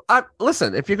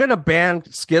 Listen, if you're gonna ban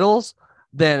Skittles,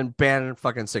 then ban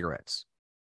fucking cigarettes.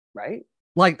 Right?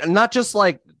 Like, not just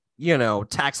like,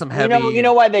 tax them heavy. You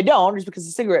know why they don't? Just because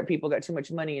the cigarette people got too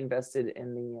much money invested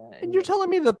in the. And you're telling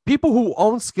me the people who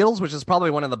own Skittles, which is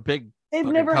probably one of the big they've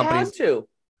never companies, had to.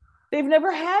 They've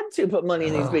never had to put money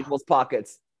in these people's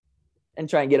pockets and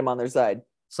try and get them on their side.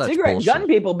 Cigarette bullshit. Gun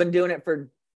people have been doing it for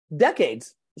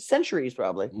decades, centuries,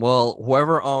 probably. Well,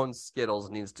 whoever owns Skittles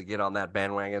needs to get on that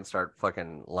bandwagon and start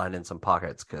fucking lining some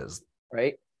pockets, because,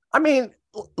 right? I mean,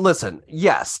 listen,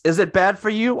 yes. Is it bad for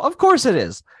you? Of course it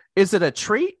is. Is it a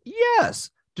treat?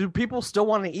 Yes. Do people still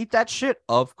want to eat that shit?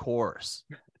 Of course.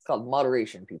 It's called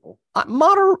moderation, people.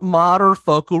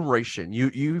 Moderation.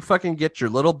 You fucking get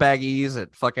your little baggies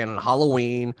at fucking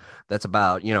Halloween. That's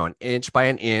about, an inch by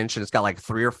an inch, and it's got like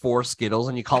 3 or 4 Skittles,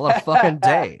 and you call it a fucking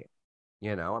day.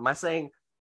 Am I saying,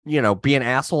 be an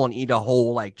asshole and eat a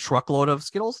whole like truckload of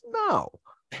Skittles? No.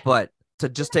 But to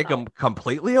just take them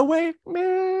completely away,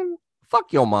 man,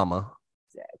 fuck your mama.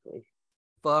 Exactly.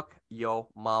 Fuck your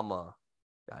mama.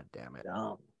 God damn it.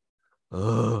 Dumb.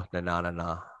 Ugh,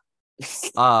 nah.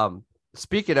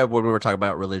 Speaking of when we were talking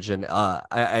about religion,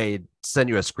 I sent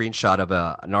you a screenshot of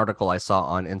an article I saw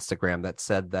on Instagram that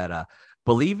said that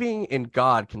believing in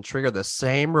God can trigger the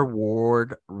same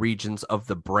reward regions of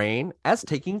the brain as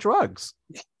taking drugs.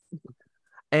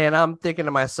 And I'm thinking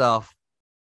to myself,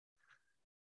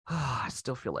 I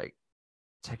still feel like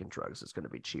taking drugs is going to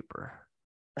be cheaper.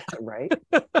 Right?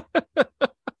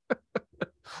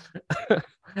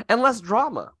 And less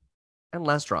drama.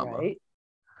 Right?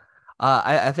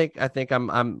 I think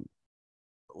I'm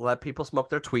let people smoke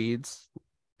their tweeds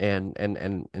and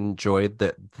enjoy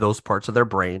those parts of their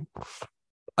brain.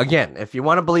 Again, if you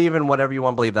want to believe in whatever you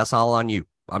want to believe, that's all on you.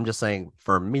 I'm just saying,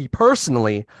 for me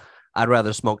personally, I'd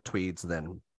rather smoke tweeds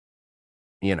than,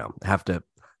 have to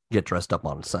get dressed up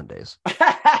on Sundays.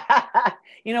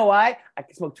 You know why? I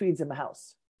can smoke tweeds in my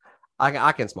house.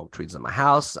 I can smoke tweeds in my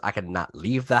house. I can not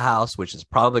leave the house, which is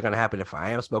probably going to happen if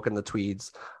I am smoking the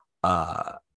tweeds.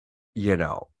 I'm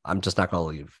just not going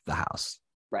to leave the house.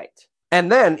 Right.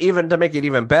 And then, even to make it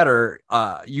even better,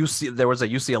 there was a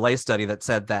UCLA study that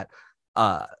said that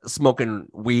smoking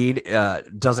weed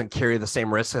doesn't carry the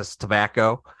same risk as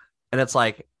tobacco. And it's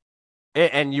like,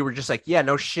 and you were just like, yeah,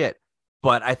 no shit.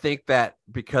 But I think that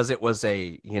because it was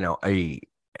a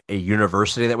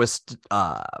university that was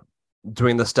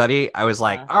doing the study, I was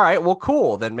like, all right, well,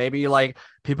 cool. Then maybe like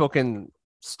people can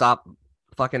stop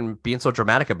fucking being so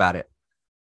dramatic about it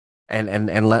and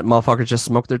let motherfuckers just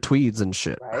smoke their tweeds and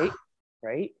shit.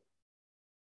 Right.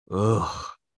 Ugh,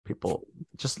 people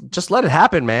just let it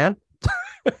happen, man.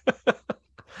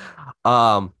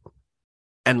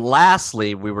 And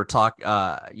lastly, we were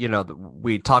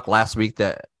we talked last week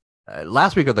that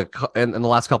in the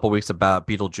last couple of weeks about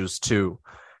Beetlejuice 2.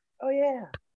 Oh yeah.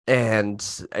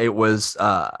 And it was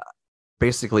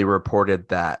basically reported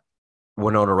that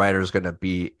Winona Ryder is going to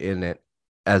be in it,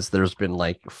 as there's been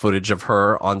like footage of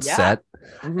her on set.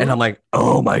 Mm-hmm. And I'm like,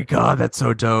 oh my God, that's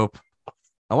so dope.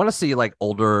 I want to see like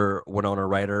older Winona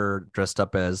Ryder dressed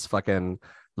up as fucking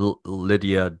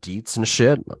Lydia Dietz and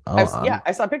shit.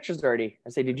 I saw pictures already.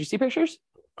 I say, did you see pictures?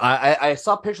 I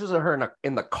saw pictures of her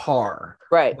in the car.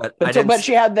 Right. But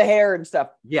she had the hair and stuff.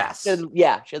 Yes. She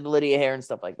had the Lydia hair and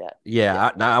stuff like that.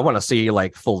 Yeah. I want to see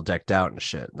like full decked out and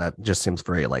shit. That just seems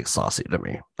very like saucy to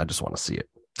me. I just want to see it.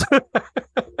 Nice.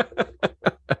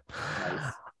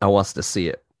 I want to see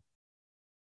it.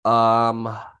 Do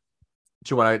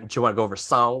you want to go over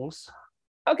songs?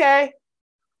 Okay.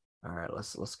 All right,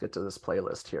 let's get to this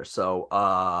playlist here. So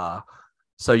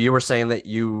you were saying that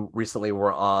you recently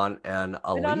were on an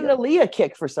Aaliyah. Been on an Aaliyah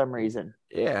kick for some reason.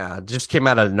 Yeah, just came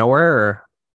out of nowhere. Or...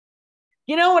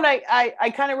 when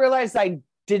I kind of realized I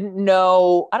didn't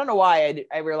know. I don't know why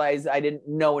I realized I didn't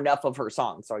know enough of her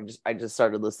songs, so I just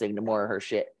started listening to more of her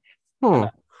shit. I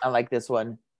like this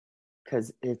one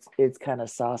because it's kind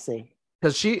of saucy.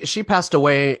 Because she passed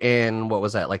away in, what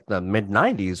was that, like the mid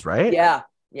 90s, right? Yeah.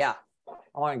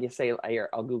 I want to say here.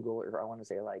 I'll Google it. I want to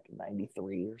say like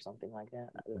 93 or something like that.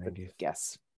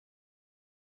 Guess.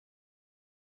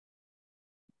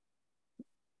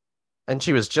 And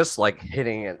she was just like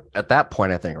hitting it at that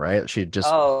point, I think, right? She just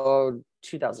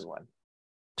 2001.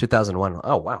 2001.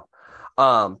 Oh wow.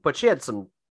 But she had some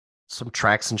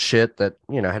tracks and shit that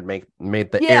had made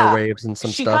the Yeah. airwaves and some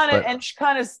She stuff. she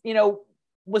kind of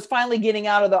was finally getting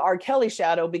out of the R. Kelly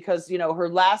shadow because her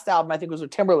last album I think was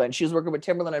with Timberland. She was working with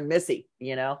Timberland and Missy.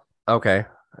 Okay.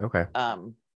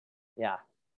 Yeah.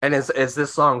 And is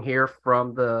this song here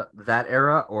from that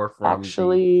era or from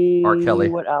actually the R. Kelly?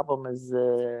 What album is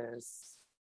this?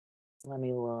 Let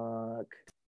me look.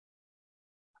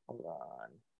 Hold on.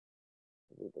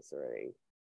 I did this already.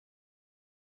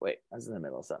 Wait, I was in the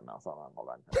middle of something else. Hold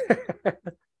on.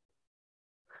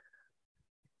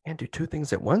 Can't do two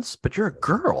things at once, but you're a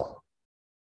girl.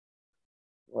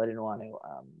 Well, I didn't want to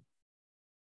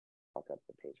fuck up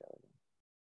the page.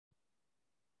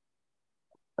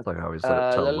 It's like I always la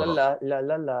la la la la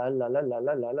la la la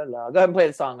la la la la. Go ahead and play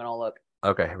the song and I'll look.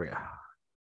 Okay, here we go.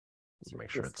 Let's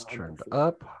make sure it's turned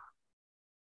up.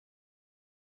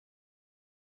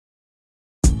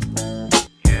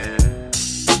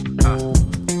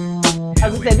 I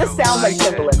was gonna say, this sounds like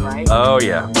Timberland, right? Oh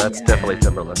yeah, that's definitely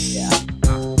Timberland. Yeah.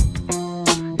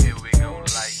 Here we go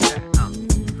like that.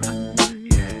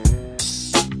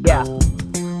 Yeah.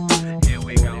 Here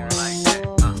we go like that.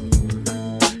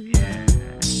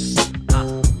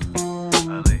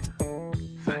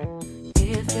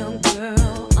 If your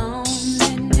girl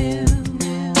only knew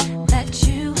that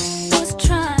you was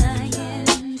trying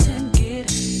to get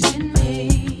in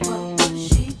me, what would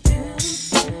she do?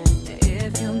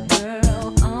 If your girl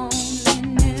only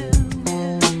knew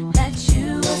that you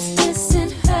was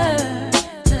kissing her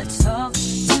to talk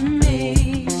to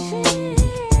me,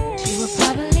 she would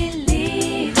probably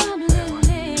leave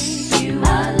you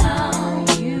alone,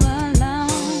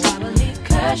 probably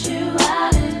curse you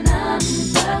out and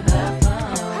unplug her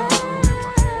phone.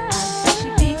 I bet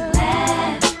she'd be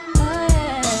glad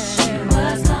she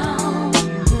was gone.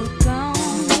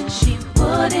 She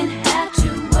wouldn't have to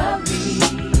worry.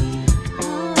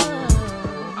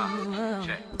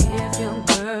 If your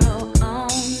girl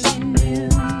only knew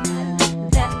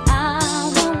that I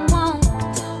would want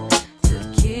to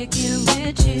kick it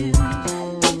with you.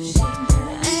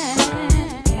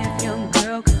 If your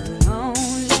girl could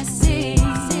only see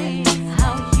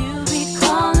how you be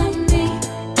calling me,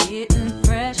 getting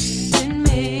fresh with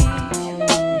me, she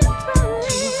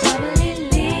would probably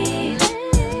leave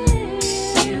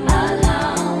you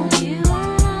alone,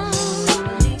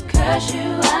 probably curse you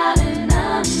out and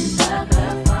unplug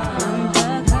her phone.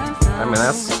 I mean,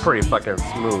 that's pretty fucking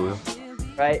smooth.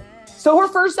 Right. So her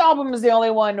first album is the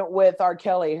only one with R.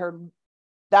 Kelly.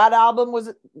 That album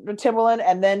was with Timberland,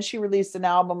 and then she released an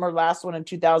album, her last one in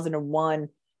 2001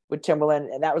 with Timberland,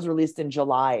 and that was released in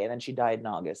July, and then she died in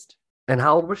August. And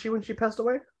how old was she when she passed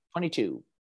away? 22.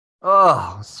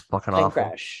 Oh, it's fucking Plane awful.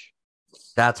 crash.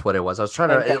 That's what it was. I was trying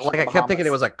Plane to crash in I the kept thinking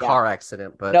it was a Bahamas. car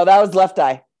accident, but No, that was Left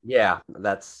Eye. yeah,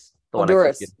 that's the one I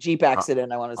Honduras. kept Jeep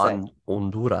accident, I want to say. on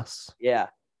Honduras. Yeah.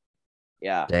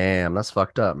 Yeah. Damn, that's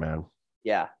fucked up, man.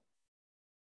 Yeah.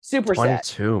 Super sad.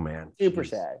 22, man. Super Jeez.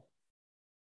 sad.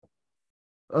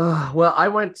 Well, I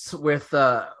went with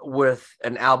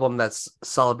an album that's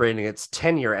celebrating its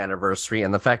 10-year anniversary,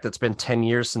 and the fact that it's been 10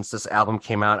 years since this album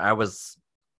came out, I was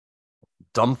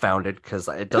dumbfounded because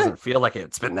it doesn't feel like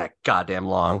it's been that goddamn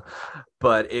long.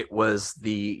 But it was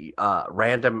the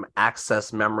Random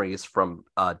Access Memories from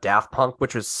Daft Punk,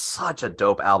 which was such a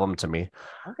dope album to me.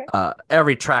 Okay.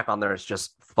 Every track on there is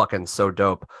just fucking so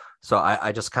dope. So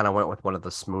I just kind of went with one of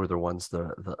the smoother ones,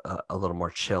 the a little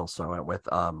more chill. So I went with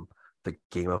The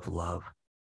Game of Love.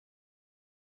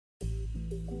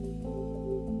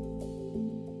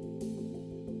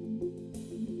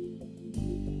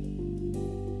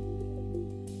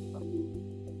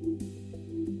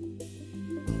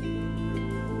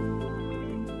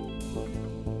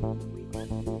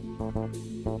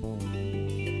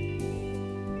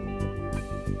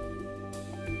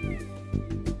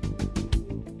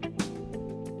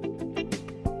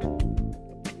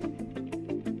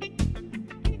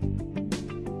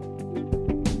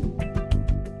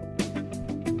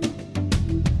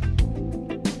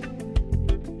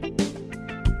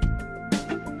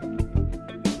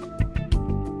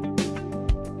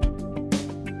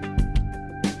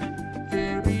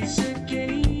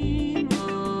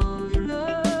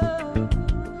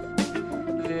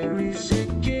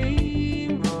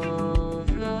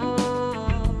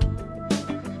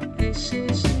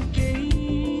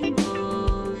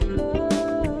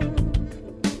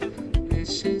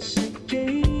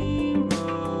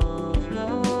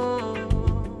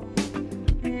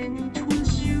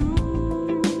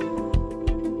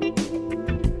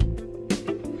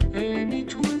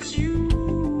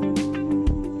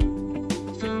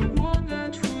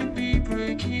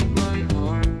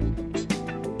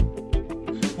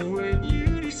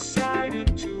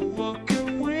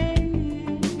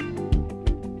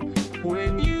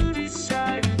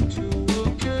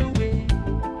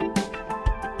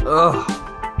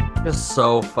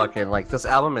 so fucking like this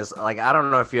album is like I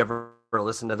don't know if you ever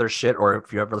listened to their shit or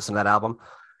if you ever listened to that album.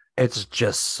 It's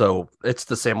just so it's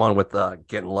the same one with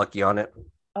Getting Lucky on it.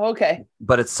 Okay.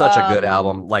 But it's such a good Um,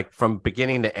 album. Like from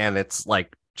beginning to end, it's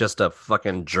like just a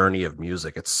fucking journey of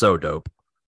music. It's so dope.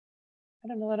 I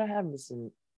don't know that I have this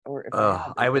in, or if I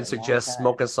have, I it's would been a long suggest time.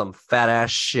 smoking some fat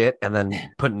ass shit and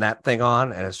then putting that thing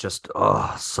on, and it's just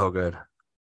so good.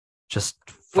 Just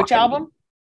Which fucking album?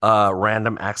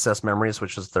 Random Access Memories,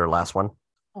 which was their last one.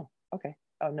 Oh, okay.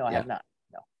 Oh no, I Yeah. have not.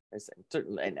 No,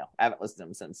 certainly no. I haven't listened to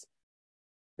them since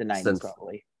the 90s, Since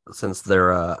probably. since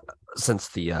their since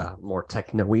the more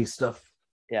techno-y stuff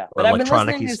Yeah, or but I've been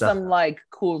electronic-y listening to stuff. some like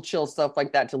cool, chill stuff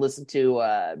like that to listen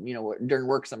to, during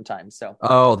work sometimes. So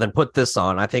Oh, then put this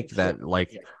on. I think that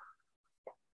like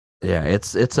yeah,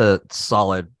 it's a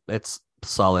solid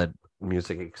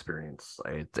music experience.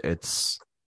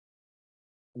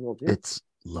 will do. It's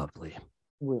lovely.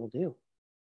 Will do.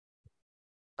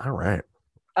 All right.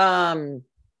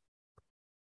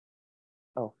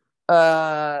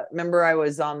 Remember I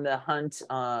was on the hunt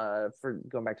for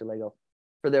going back to Lego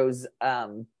for those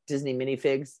Disney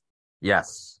minifigs,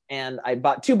 Yes. and I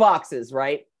bought 2 boxes,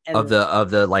 right? And Of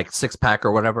the like 6-pack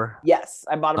or whatever. yes,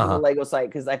 I bought them from Uh-huh. the Lego site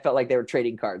because I felt like they were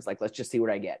trading cards. Like, let's just see what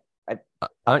I get.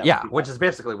 Yeah, which is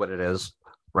basically what it is,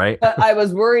 right? But I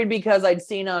was worried because I'd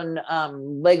seen on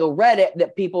Lego Reddit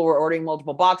that people were ordering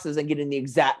multiple boxes and getting the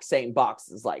exact same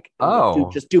boxes, like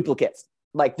just duplicates.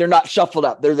 Like they're not shuffled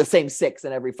up; they're the same 6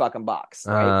 in every fucking box.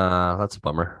 Right? That's a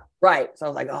bummer. Right. So I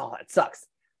was like, oh, it sucks.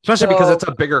 Especially because it's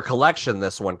a bigger collection.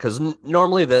 This one, because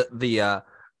normally the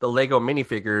Lego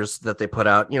minifigures that they put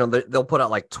out, they'll put out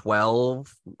like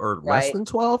 12 or less Right. than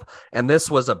 12, and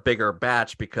this was a bigger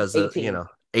batch because 18. of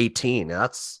 18.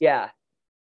 That's Yeah.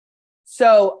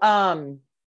 So I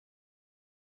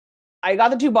got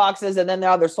the 2 boxes, and then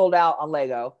they're sold out on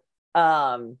Lego.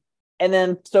 And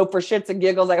then so for shits and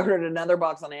giggles, I ordered another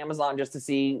box on Amazon just to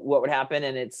see what would happen.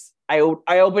 And I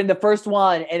opened the first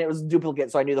one and it was duplicate,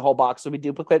 so I knew the whole box would be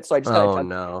duplicate. So I just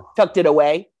tucked it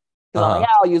away because I'm like,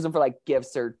 yeah, I'll use them for like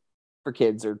gifts or for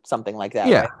kids or something like that.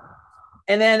 Yeah. Right?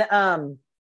 And then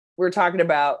we were talking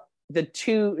about the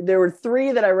 2. There were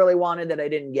 3 that I really wanted that I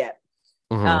didn't get.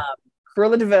 Mhm.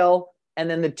 Cruella de Vil, and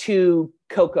then the 2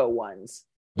 Coco ones.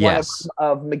 Yes. One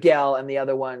of Miguel and the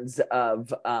other ones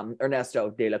of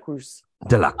Ernesto de la Cruz.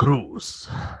 De la Cruz.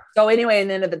 So anyway, and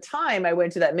then at the time I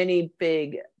went to that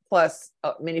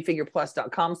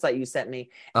minifigureplus.com site you sent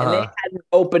me, and they hadn't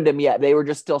opened them yet. They were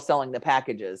just still selling the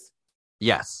packages.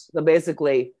 Yes. So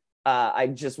basically, I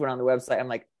just went on the website. I'm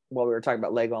like, while we were talking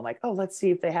about Lego, I'm like, oh, let's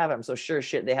see if they have them. So sure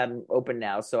shit, they had them open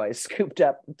now. So I scooped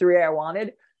up 3 I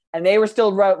wanted, and they were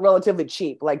still relatively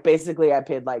cheap. Like basically I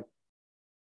paid like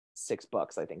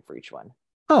 $6, I think, for each one.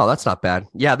 Oh, that's not bad.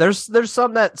 Yeah, there's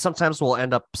some that sometimes will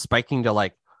end up spiking to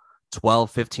like 12,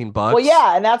 $15. Well,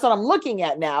 yeah, and that's what I'm looking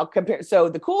at now. So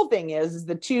the cool thing is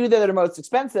the 2 that are most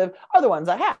expensive are the ones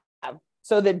I have.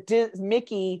 So the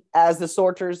Mickey as the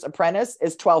Sorter's Apprentice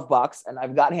is $12, and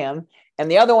I've got him. And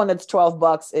the other one that's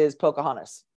 $12 is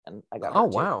Pocahontas, and I got. Oh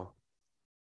wow.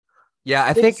 Yeah,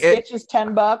 I Big think Stitch is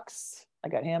 $10. I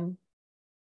got him.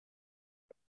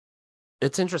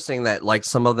 It's interesting that like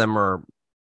some of them are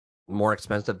more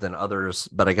expensive than others,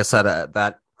 but I guess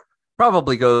that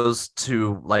probably goes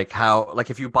to like how like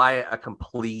if you buy a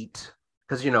complete,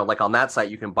 because like on that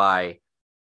site you can buy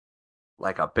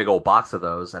like a big old box of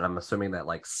those, and I'm assuming that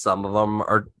like some of them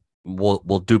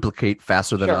will duplicate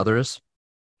faster than others.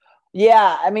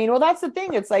 Yeah, I mean, well, that's the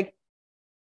thing. It's like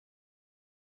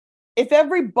if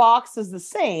every box is the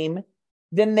same,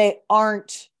 then they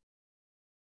aren't.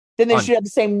 Then they should have the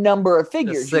same number of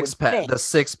figures. The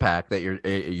 6-pack that you're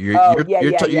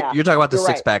talking about the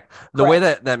 6-pack. The way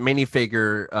that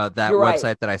minifigure that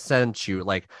website that I sent you,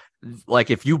 like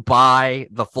if you buy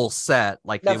the full set,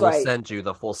 like they will send you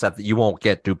the full set. That you won't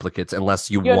get duplicates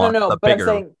unless you want the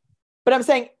bigger. But I'm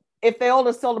saying if they all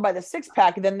just sold it by the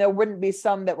 6-pack, then there wouldn't be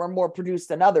some that were more produced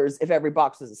than others if every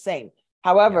box was the same.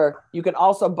 However, you can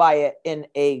also buy it in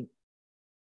a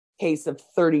case of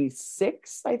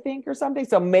 36, I think, or something.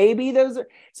 So maybe those are.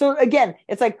 So again,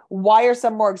 it's like, why are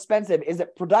some more expensive? Is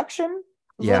it production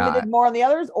limited more on the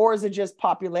others, or is it just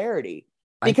popularity?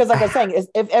 Because like I was saying,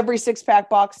 if every 6-pack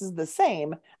box is the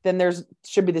same, then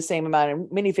should be the same amount of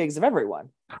minifigs of everyone.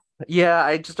 Yeah,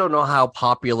 I just don't know how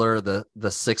popular the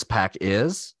 6-pack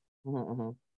is.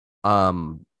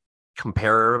 Mm-hmm.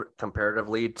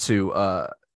 Comparatively to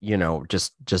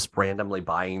just randomly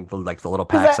buying the little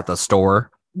packs at the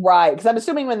store. Right, because I'm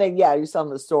assuming when you sell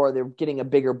them in the store, they're getting a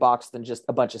bigger box than just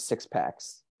a bunch of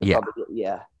 6-packs.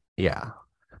 Yeah.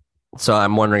 So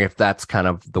I'm wondering if that's kind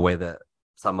of the way that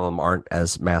some of them aren't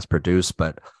as mass produced,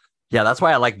 but yeah, that's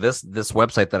why I like this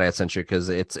website that I sent you, because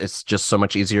it's just so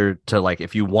much easier to, like,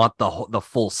 if you want the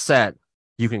full set,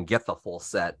 you can get the full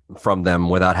set from them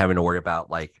without having to worry about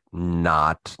like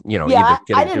not, Yeah, either I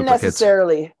getting didn't duplicates.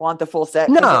 necessarily want the full set.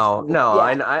 No, Yeah,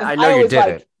 I 'cause know you always did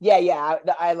it. Yeah.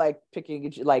 I like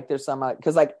picking, like, there's some,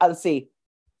 because like, let's see,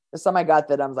 there's some I got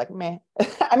that I was like, meh.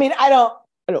 I mean, I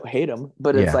don't hate them,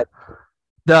 but it's Yeah.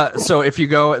 like, So if you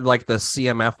go like the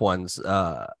CMF ones,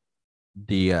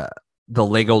 the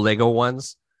Lego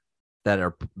ones that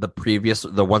are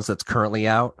the ones that's currently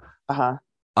out.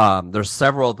 There's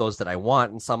several of those that I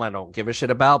want, and some I don't give a shit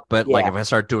about. But like, Yeah. if I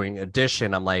start doing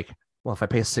edition, I'm like, well, if I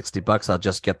pay $60, I'll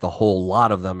just get the whole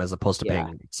lot of them, as opposed to Yeah.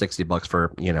 paying $60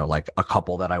 for, like a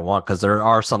couple that I want, because there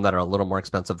are some that are a little more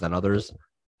expensive than others.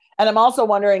 And I'm also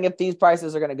wondering if these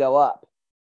prices are going to go up.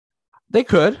 They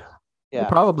could. Yeah. They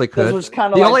probably could. This was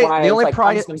kind of The like only- why the I was only like, I'm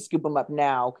price- just going to scoop them up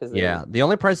now. Yeah, the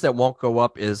only price that won't go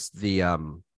up is the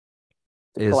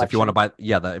is if you want to buy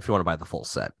if you want to buy the full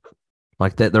set.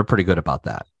 Like they're pretty good about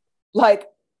that. Like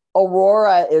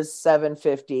Aurora is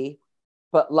 $7.50,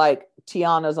 but like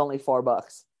Tiana's only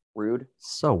 $4. Rude.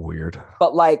 So weird.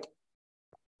 But like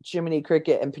Jiminy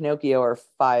Cricket and Pinocchio are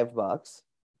 $5.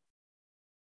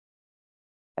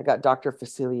 I got Dr.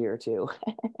 Facilier too.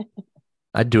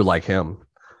 I do like him.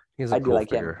 He's a I do cool like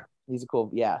figure. him. He's a cool,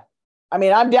 yeah. I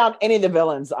mean, I'm down any of the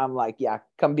villains. I'm like, yeah,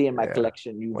 come be in my Yeah.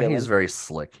 collection, you Well, villain. he's very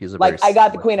slick. He's a like, very I got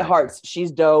the slick Queen of actor. Hearts.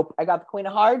 She's dope. I got the Queen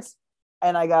of Hearts,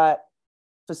 and I got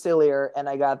Facilier, and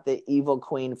I got the evil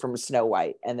queen from Snow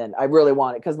White. And then I really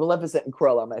want it because Maleficent and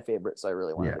Cruella are my favorite, so I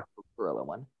really wanted the Cruella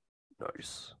one.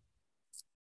 Nice.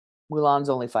 Mulan's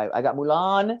only $5. I got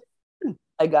Mulan.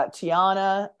 I got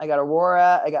Tiana. I got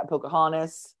Aurora. I got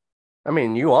Pocahontas. I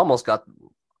mean, you almost got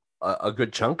a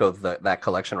good chunk of that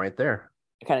collection right there.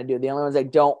 I kind of do. The only ones I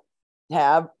don't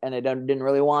have and I didn't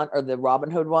really want are the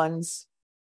Robin Hood ones.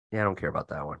 Yeah, I don't care about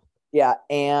that one. Yeah,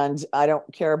 and I don't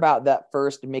care about that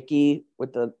first Mickey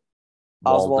with the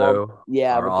Oswald. Waldo,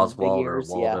 Yeah, or with Oswald, the big ears.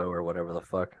 or Waldo, or whatever the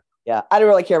fuck. Yeah, I don't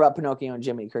really care about Pinocchio and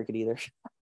Jiminy Cricket either.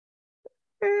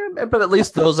 But at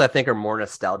least those, I think, are more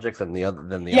nostalgic than the other.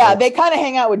 Yeah, they kind of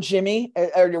hang out with Jimmy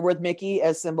or with Mickey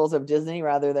as symbols of Disney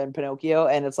rather than Pinocchio.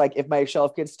 And it's like, if my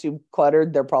shelf gets too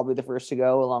cluttered, they're probably the first to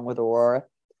go, along with Aurora.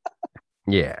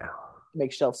 Yeah.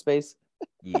 Make shelf space.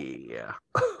 Yeah.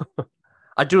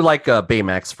 I do like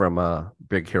Baymax from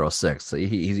Big Hero 6.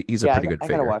 He's a pretty good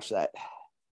figure. I gotta watch that.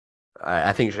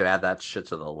 I think you should add that shit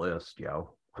to the list, yo.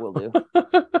 Will do.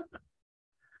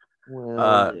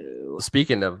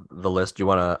 Speaking of the list, do you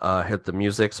want to hit the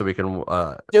music so we can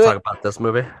talk Do it. about this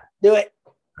movie? Do it.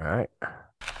 All right.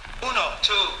 1,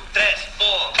 2, 3, 4.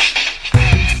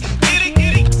 Giddy,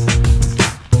 giddy.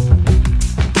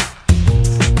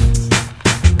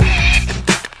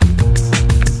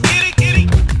 Giddy, giddy.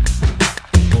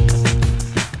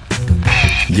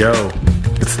 Yo,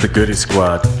 it's the Goody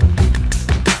Squad.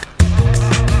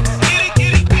 Giddy,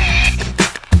 giddy.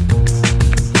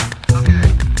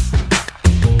 Okay.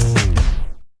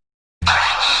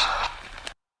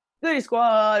 Goody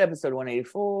Squad, episode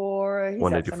 184. He's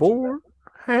had some 184.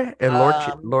 Hey, and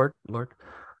Lord.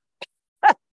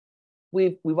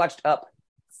 We watched Up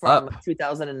from Up.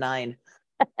 2009.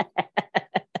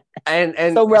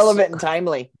 And So relevant and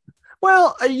timely.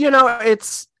 Well,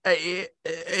 it's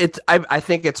I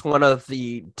think it's one of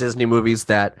the Disney movies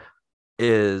that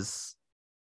is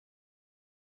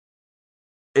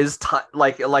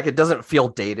like it doesn't feel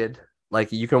dated.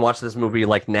 Like, you can watch this movie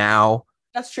like now,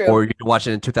 That's true. or you can watch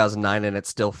it in 2009 and it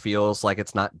still feels like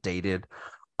it's not dated.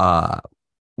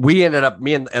 Me and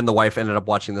the wife ended up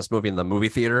watching this movie in the movie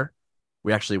theater.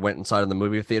 We actually went inside of the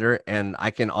movie theater, and I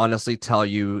can honestly tell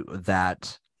you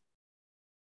that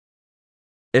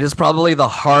it is probably the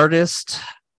hardest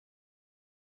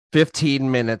 15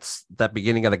 minutes, that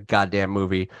beginning of the goddamn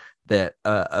movie, that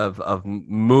of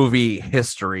movie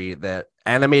history, that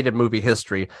animated movie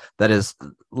history, that is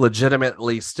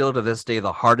legitimately still to this day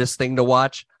the hardest thing to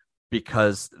watch,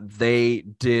 because they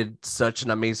did such an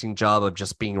amazing job of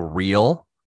just being real.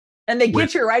 And they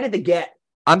get you right at the get.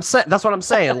 That's what I'm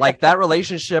saying. Like, that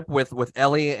relationship with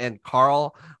Ellie and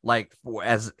Carl, like,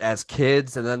 as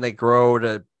kids, and then they grow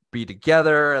to be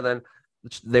together, and then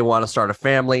they want to start a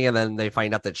family, and then they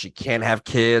find out that she can't have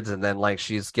kids, and then like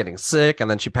she's getting sick, and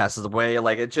then she passes away.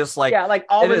 Like, it just like, Yeah, like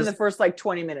all it within is- the first like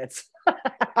 20 minutes.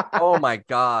 oh my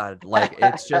god, like,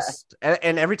 it's just,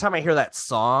 and every time I hear that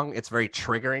song, it's very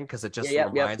triggering, because it just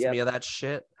reminds me of that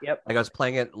shit. Yep. Like, I was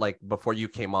playing it like before you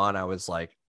came on, I was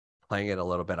like playing it a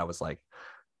little bit. I was like,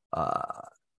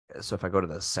 so if I go to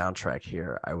the soundtrack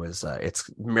here, I was it's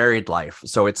Married Life.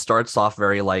 So it starts off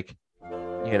very like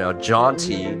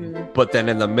jaunty, but then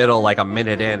in the middle, like a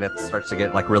minute in, it starts to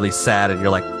get like really sad, and you're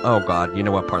like, oh god, you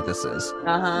know what part this is?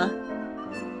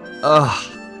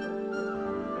 Ugh.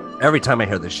 Every time I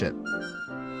hear this shit,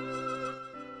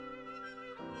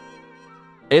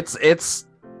 it's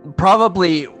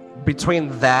probably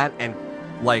between that and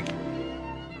like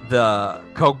the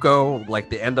Coco, like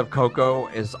the end of Coco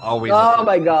is always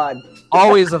my god.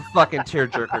 always a fucking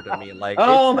tearjerker to me. Like,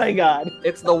 Oh my god.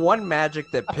 it's the one magic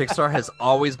that Pixar has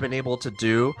always been able to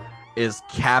do is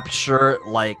capture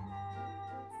like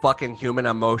fucking human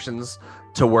emotions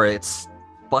to where it's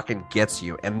fucking gets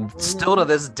you. And still to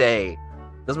this day,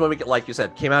 this movie, like you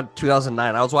said, came out in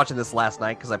 2009. I was watching this last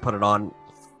night because I put it on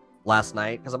last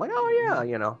night because I'm like,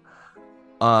 oh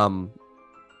yeah,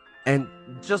 and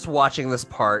just watching this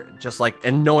part, just like,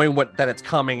 and knowing that it's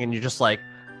coming, and you're just like,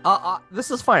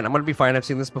 this is fine. I'm gonna be fine. I've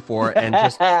seen this before, and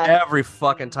just every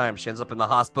fucking time she ends up in the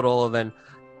hospital, and then,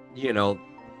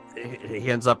 he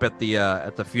ends up at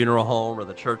the funeral home or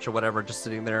the church or whatever, just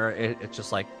sitting there. It's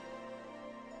just like,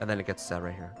 and then it gets sad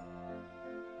right here.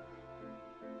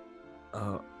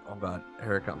 Oh god,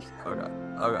 here it comes. Oh god,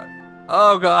 oh god,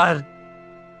 oh god,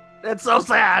 it's so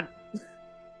sad.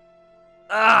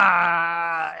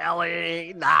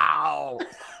 Ellie, now.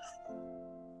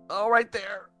 Oh, right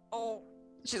there. Oh,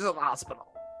 she's in the hospital.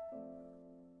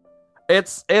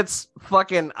 It's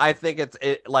fucking, I think it's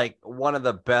like one of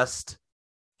the best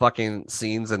fucking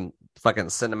scenes in fucking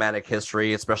cinematic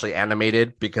history, especially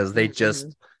animated, because they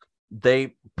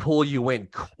they pull you in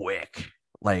quick.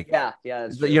 Like, yeah,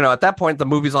 at that point the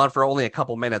movie's on for only a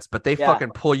couple minutes, but they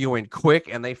fucking pull you in quick,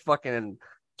 and they fucking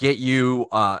get you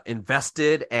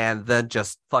invested, and then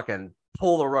just fucking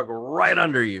pull the rug right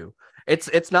under you.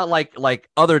 It's not like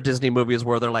other Disney movies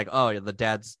where they're like, oh, the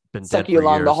dad's been suck dead you for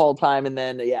along years. the whole time, and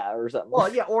then or something.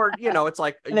 Well, yeah, or it's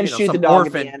like and then shoot some the dog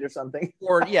orphan, at the end or something.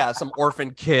 or some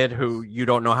orphan kid who you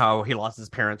don't know how he lost his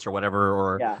parents or whatever,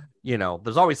 or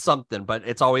there's always something, but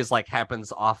it's always like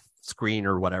happens off screen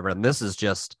or whatever. And this is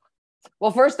just,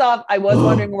 well, first off, I was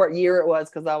wondering what year it was,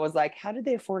 because I was like, how did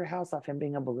they afford a house off him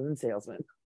being a balloon salesman?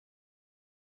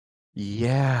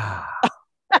 Yeah.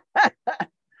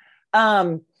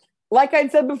 Like I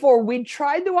said before, we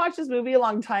tried to watch this movie a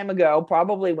long time ago,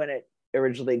 probably when it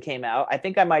originally came out. I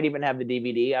think I might even have the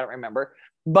DVD. I don't remember.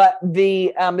 But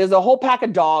there's a whole pack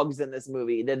of dogs in this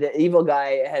movie. The evil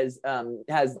guy has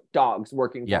dogs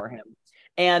working for him.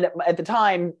 And at the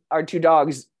time, our two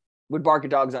dogs would bark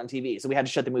at dogs on TV. So we had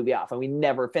to shut the movie off, and we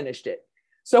never finished it.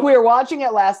 So we were watching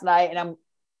it last night, and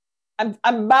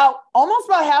I'm almost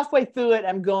about halfway through it.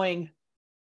 I'm going,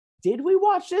 did we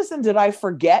watch this and did I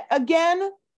forget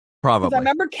again? Probably. I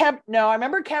remember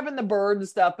Kevin the bird and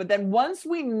stuff, but then once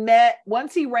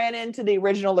he ran into the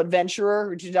original adventurer,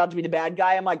 who turned out to be the bad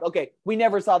guy, I'm like, okay, we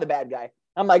never saw the bad guy.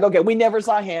 I'm like, okay, we never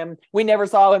saw him. We never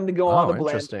saw him to go on the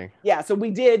blimp. Interesting. Yeah, so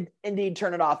we did indeed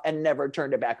turn it off and never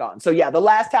turned it back on. So yeah, the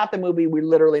last half of the movie we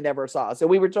literally never saw. So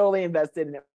we were totally invested,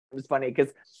 and it was funny because,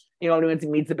 when he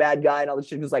meets the bad guy and all this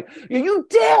shit, was like, you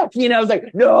dick! I was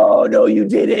like, no, you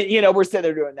didn't. We're sitting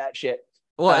there doing that shit.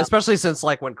 Well, especially since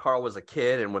like when Carl was a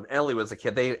kid and when Ellie was a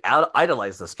kid, they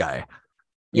idolized this guy.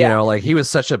 Like he was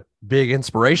such a big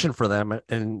inspiration for them,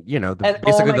 and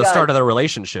basically the start of their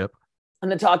relationship.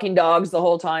 And the talking dogs the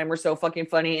whole time were so fucking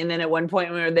funny. And then at one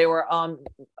point when they were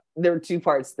there were two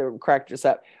parts that cracked us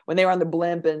up. When they were on the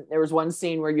blimp, and there was one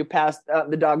scene where you passed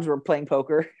the dogs were playing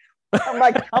poker. I'm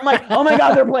like, oh my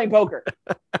God, they're playing poker.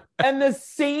 And the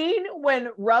scene when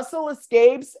Russell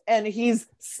escapes and he's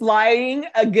sliding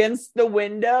against the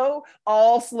window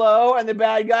all slow, and the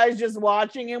bad guy's just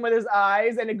watching him with his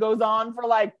eyes, and it goes on for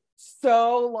like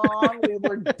so long. We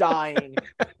were dying.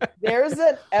 There's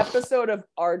an episode of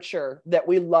Archer that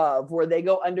we love where they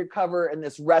go undercover in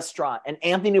this restaurant, and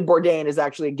Anthony Bourdain is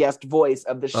actually a guest voice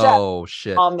of the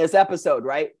chef on this episode,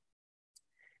 right?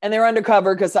 And they're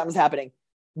undercover because something's happening.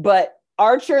 But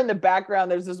Archer in the background,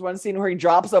 there's this one scene where he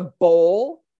drops a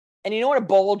bowl, and when a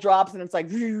bowl drops, and it's like,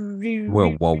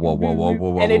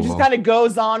 whoa, and it just kind of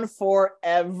goes on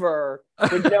forever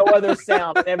with no other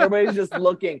sound, and everybody's just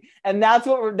looking. And that's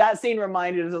what that scene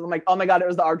reminded us of. I'm like, oh my God, it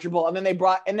was the Archer bowl. And then they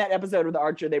brought in that episode with the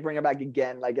Archer, they bring it back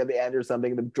again, like at the end or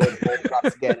something. The bowl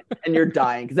drops again, and you're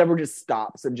dying because everyone just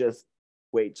stops and just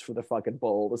waits for the fucking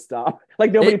bowl to stop.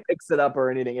 Like nobody picks it up or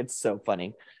anything. It's so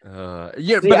funny.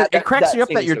 It cracks you up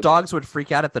that your dogs would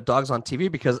freak out at the dogs on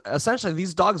TV, because essentially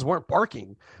these dogs weren't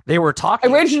barking. They were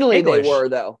talking. Originally English. They were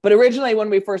though. But originally when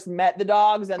we first met the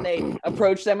dogs and they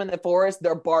approached them in the forest,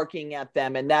 they're barking at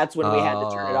them. And that's when we had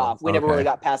to turn it off. We never really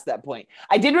got past that point.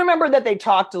 I did remember that they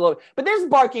talked a little, but there's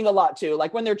barking a lot too.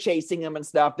 Like when they're chasing them and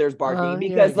stuff, there's barking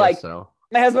because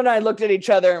My husband and I looked at each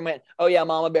other and went, "Oh yeah,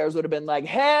 Mama Bears would have been like,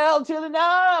 hell to the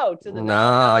no, to the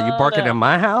Nah, you no, barking no." in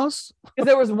my house? Because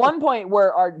there was one point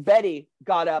where our Betty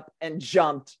got up and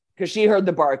jumped because she heard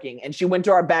the barking and she went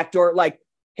to our back door, like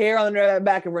hair on the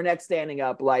back of her neck standing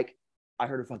up, like I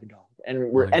heard a fucking dog.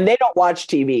 And they don't watch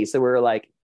TV, so we were like,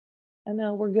 I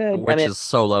know we're good. Which is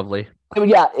so lovely.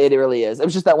 Yeah, it really is. It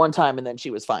was just that one time, and then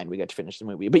she was fine. We got to finish the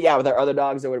movie. But yeah, with our other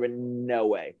dogs, there would have been no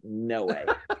way.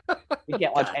 We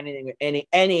can't watch anything,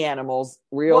 any animals,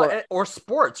 real or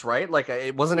sports, right? Like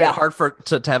it wasn't Yeah. it hard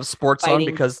to have sports on Fighting.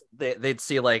 because they'd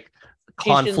see like She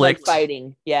didn't like conflict.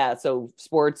 fighting. Yeah, so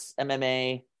sports,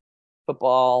 MMA,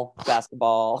 football,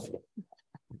 basketball.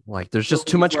 Like there's just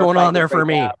too much going on there for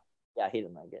me. Yeah, he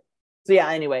didn't like it. So yeah,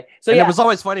 anyway. So And yeah, it was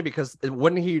always funny because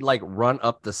wouldn't he like run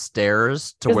up the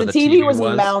stairs to where the the TV was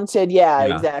mounted. Yeah,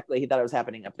 Yeah. exactly. He thought it was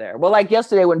happening up there. Well, like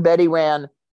yesterday when Betty ran,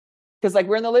 because like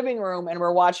we're in the living room and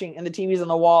we're watching, and the TV's on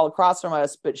the wall across from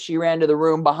us, but she ran to the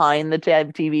room behind the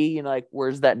TV, you know, like,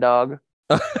 where's that dog?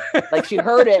 Like she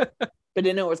heard it, but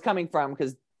didn't know it was coming from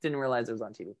because didn't realize it was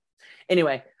on TV.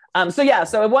 Anyway, so yeah,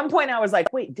 so at one point I was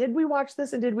like, wait, did we watch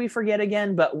this and did we forget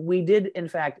again? But we did, in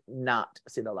fact, not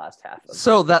see the last half of it.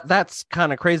 So that's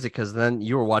kind of crazy because then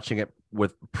you were watching it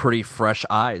with pretty fresh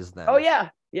eyes then. Oh yeah.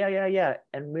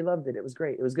 And we loved it. It was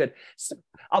great. It was good. So,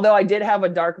 although I did have a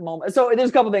dark moment. So there's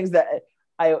a couple things that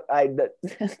that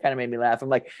kind of made me laugh. I'm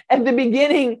like, at the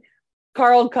beginning,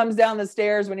 Carl comes down the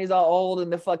stairs when he's all old in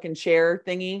the fucking chair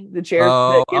thingy, the chair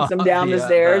that gets him down the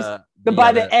stairs. But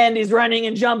by the end, he's running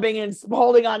and jumping and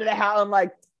holding onto the house. I'm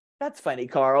like, that's funny,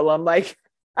 Carl. I'm like,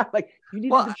 you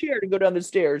needed the chair to go down the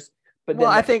stairs. But then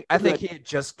I think he had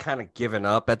just kind of given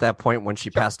up at that point when she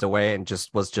passed away and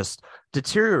was just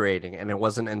deteriorating. And it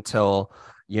wasn't until,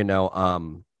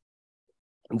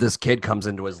 this kid comes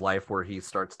into his life where he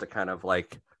starts to kind of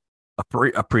like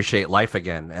appreciate life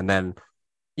again. And then,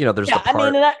 there's the part.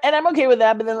 I mean, and I'm okay with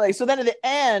that. But then so then at the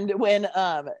end when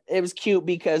it was cute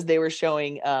because they were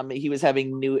showing he was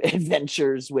having new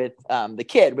adventures with the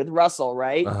kid, with Russell,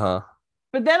 right? Uh-huh.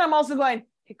 But then I'm also going,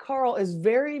 hey, Carl is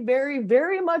very, very,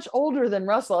 very much older than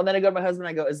Russell. And then I go to my husband,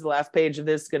 I go, is the last page of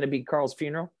this going to be Carl's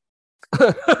funeral?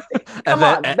 Come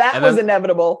on, that was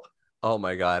inevitable. Oh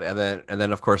my God. And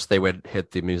then of course they would hit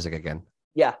the music again.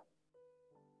 Yeah.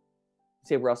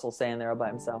 See Russell standing there all by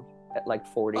himself at like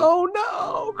 40. Oh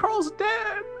no, Carl's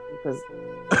dead. It was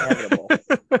inevitable.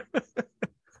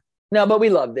 No, but we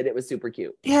loved it. It was super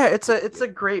cute. Yeah, it's a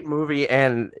great movie.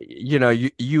 And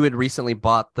you had recently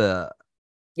bought the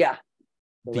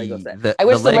Lego set. I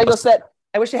wish the Lego set.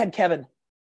 I wish it had Kevin.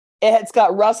 It's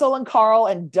got Russell and Carl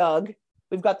and Doug.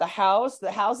 We've got the house.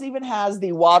 The house even has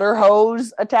the water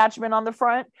hose attachment on the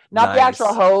front. Not the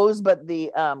actual hose, but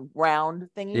the round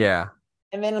thingy. Yeah.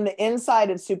 And then on the inside,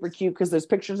 it's super cute because there's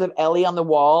pictures of Ellie on the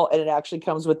wall, and it actually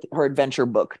comes with her adventure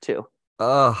book too.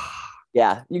 Ugh.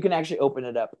 Yeah, you can actually open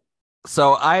it up.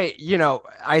 So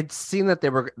I'd seen that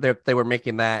they were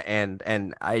making that, and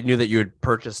I knew that you had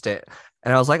purchased it,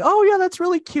 and I was like, oh yeah, that's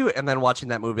really cute. And then watching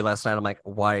that movie last night, I'm like,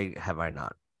 why have I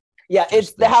not? Yeah,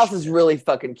 the house is really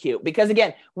fucking cute because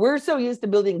again, we're so used to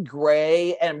building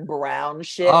gray and brown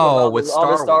shit with all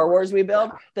the Star Wars we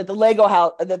build that the Lego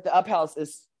house, that the up house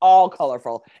is all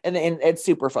colorful and it's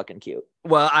super fucking cute.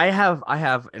 Well, I have,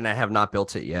 and I have not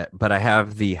built it yet, but I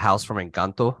have the house from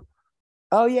Encanto.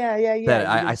 Oh yeah. That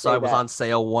I saw it was on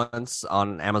sale once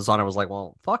on Amazon. I was like,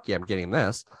 well, fuck yeah, I'm getting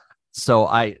this. So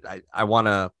I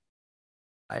want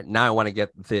to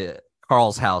get the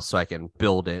Carl's house so I can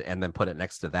build it and then put it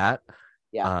next to that.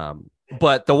 Yeah.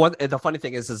 But the funny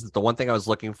thing is the one thing I was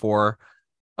looking for.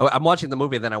 I'm watching the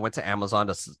movie, then I went to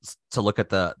Amazon to look at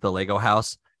the Lego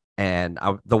house, and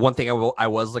the one thing I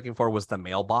was looking for was the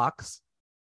mailbox.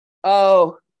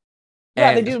 Oh. Yeah,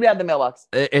 And they do have the mailbox.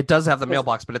 It does have the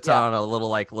mailbox, but it's on a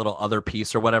little other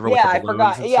piece or whatever. Yeah, with the I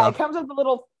forgot. and Yeah, stuff. it comes with a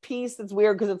little piece that's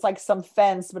weird because it's like some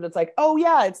fence, but it's like, oh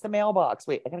yeah, it's the mailbox.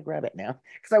 Wait, I gotta grab it now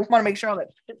because I want to make sure all that.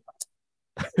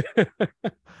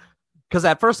 Because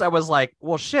at first I was like,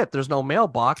 well, shit, there's no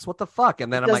mailbox. What the fuck?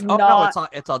 And then I'm like, oh no,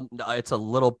 it's a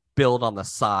little build on the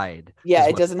side. Yeah,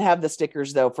 it doesn't have the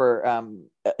stickers though for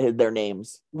their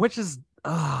names, which is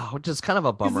kind of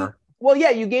a bummer. Well,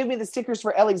 yeah, you gave me the stickers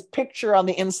for Ellie's picture on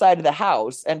the inside of the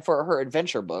house and for her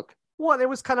adventure book. Well, it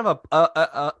was kind of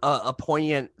a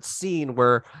poignant scene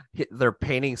where they're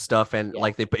painting stuff and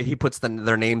like he puts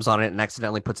their names on it and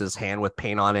accidentally puts his hand with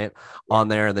paint on it on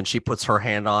there, and then she puts her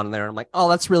hand on there. I'm like, oh,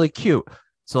 that's really cute.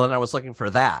 So then I was looking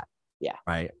for that. Yeah.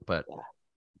 Right. But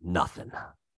nothing.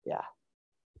 Yeah.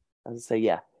 I would say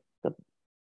Yeah,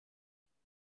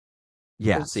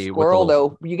 see, squirrel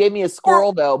though. You gave me a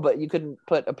squirrel though, but you couldn't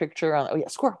put a picture on. Oh yeah,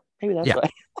 squirrel. Maybe that's Yeah. why.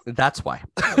 That's why.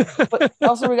 But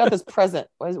also, we got this present.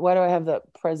 Why do I have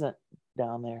that present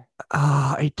down there?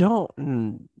 I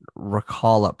don't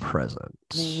recall a present.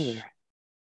 Me either.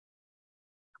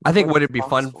 I think What's what this it'd be box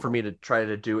fun for for? me to try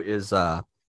to do is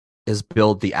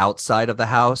build the outside of the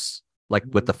house like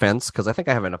with the fence because I think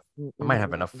I might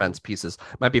have enough fence pieces.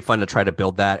 Might be fun to try to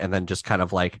build that and then just kind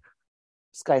of like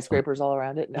Skyscrapers all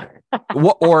around it. No.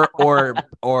 or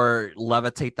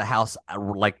levitate the house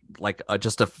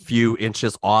just a few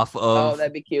inches off Oh, of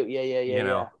that'd be cute. Yeah, you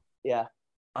know yeah.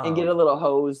 And get a um, little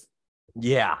hose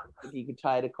yeah. if you could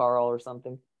tie to Carl or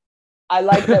something. I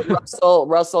like that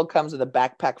Russell comes with a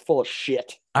backpack full of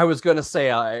shit. I was gonna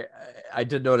say I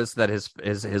did notice that his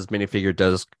minifigure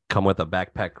does come with a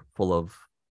backpack full of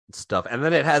stuff, and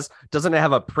then doesn't it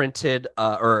have a printed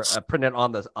printed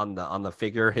on the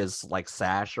figure his like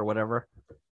sash or whatever,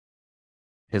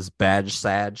 his badge.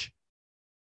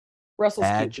 Russell's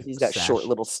cute Badge, because he's got sash. short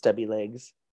little stubby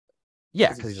legs. Yeah,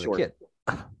 'Cause because he's short. a kid.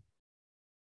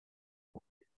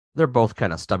 They're both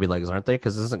kind of stubby legs, aren't they?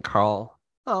 Because isn't Carl?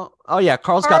 Oh yeah,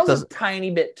 Carl's got Carl's this. a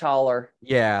tiny bit taller.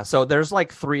 Yeah, so there's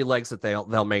like 3 legs that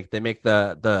they'll make. They make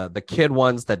the kid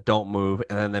ones that don't move,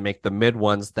 and then they make the mid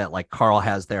ones that like Carl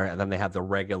has there, and then they have the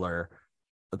regular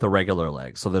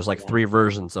legs. So there's like Yeah. 3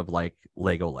 versions of like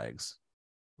Lego legs.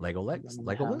 Lego legs? In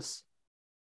the Legolas? house.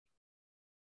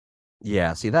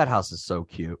 Yeah, see that house is so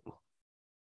cute.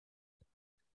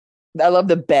 I love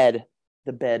the bed.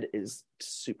 The bed is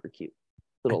super cute.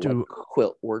 Little do- like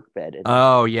quilt work bed. And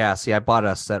Oh yeah, see I bought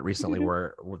a set recently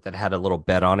where that had a little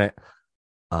bed on it.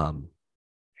 And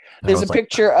I there's a was like,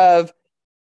 picture of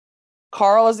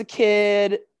Carl as a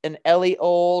kid and Ellie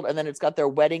old, and then it's got their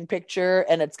wedding picture,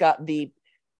 and it's got the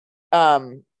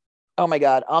oh my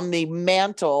god, on the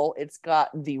mantle, it's got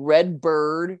the red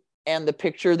bird and the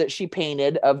picture that she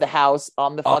painted of the house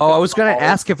on the fucking I was gonna wall.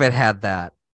 ask if it had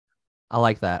that. I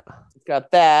like that. It's got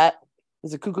that.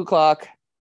 There's a cuckoo clock.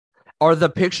 Are the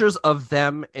pictures of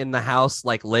them in the house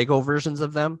like Lego versions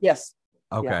of them? Yes.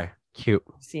 Okay, cute.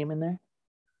 See him in there?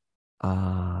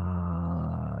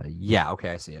 Yeah, okay,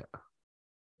 I see it.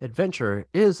 Adventure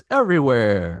is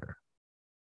everywhere.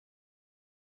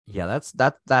 Yeah,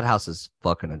 that house is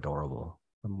fucking adorable.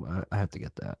 I have to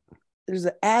get that. There's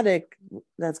an attic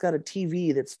that's got a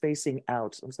TV that's facing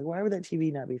out. I was like, why would that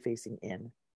TV not be facing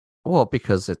in? Well,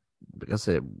 because it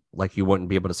like you wouldn't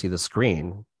be able to see the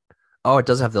screen. Oh, it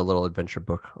does have the little adventure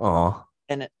book. Oh,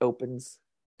 And it opens.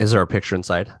 is there a picture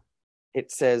inside? It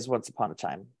says Once Upon a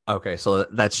Time. Okay, so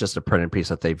that's just a printed piece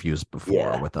that they've used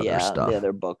before with other stuff. The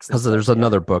other books. and Because there's stuff, yeah.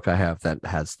 another book I have that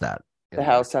has that. in The there.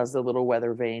 house has the little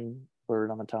weather vane bird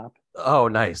on the top. Oh,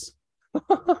 nice.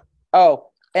 Oh,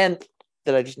 and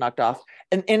that I just knocked off.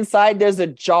 And inside there's a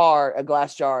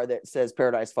glass jar that says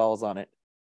Paradise Falls on it.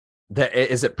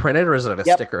 Is it printed or is it a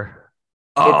Yep. sticker?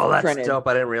 Oh, that's printed. dope.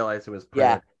 I didn't realize it was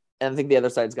Yeah. printed. And I think the other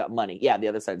side's got money. Yeah, the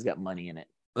other side's got money in it.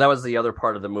 That was the other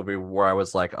part of the movie where I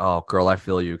was like, oh, girl, I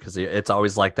feel you. Because it's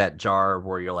always like that jar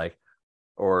where you're like,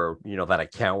 or, that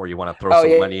account where you want to throw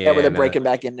some money in. where they're breaking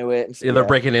back into it. And They're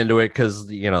breaking into it because,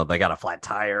 they got a flat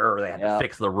tire or they had Yeah. to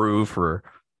fix the roof or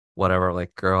whatever.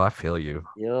 Like, girl, I feel you.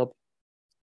 Yep.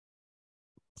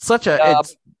 Such a, Yup.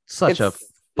 it's such a It's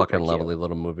fucking super lovely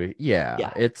little movie. Yeah.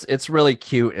 Yeah. It's really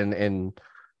cute and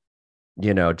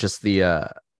just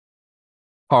the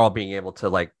Carl being able to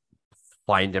like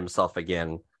find himself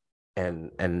again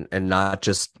and not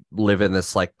just live in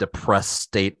this like depressed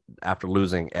state after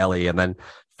losing Ellie and then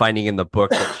finding in the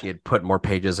book that she had put more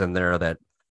pages in there that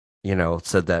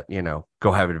said that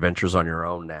go have adventures on your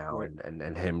own now Right.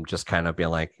 and him just kind of being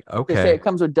like They say okay it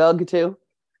comes with Doug too.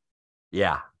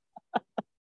 yeah.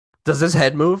 Does his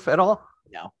head move at all?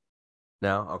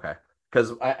 No, okay.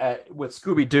 Because I with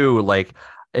Scooby-Doo, like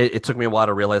it took me a while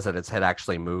to realize that its head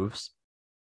actually moves.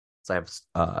 So I have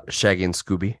Shaggy and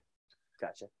Scooby.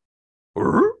 Gotcha.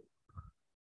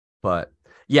 But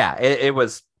yeah, it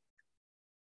was.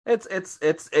 It's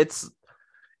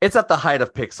at the height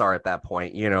of Pixar at that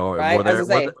point, Right, where as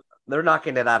I say. they're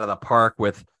knocking it out of the park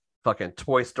with fucking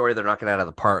Toy Story. They're knocking it out of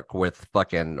the park with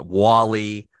fucking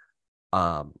Wall-E.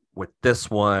 With this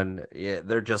one, yeah,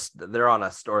 they're on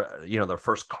a story. Their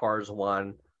first Cars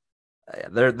one.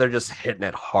 They're just hitting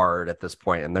it hard at this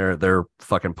point, and they're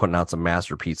fucking putting out some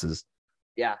masterpieces.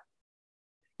 Yeah.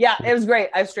 Yeah, it was great.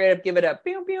 I straight up give it a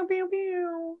pew pew pew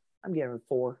pew. I'm giving it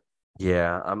 4.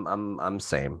 Yeah, I'm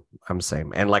same.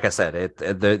 And like I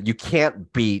said, you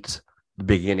can't beat the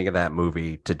beginning of that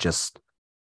movie to just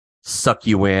suck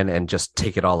you in and just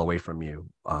take it all away from you.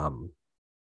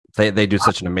 They do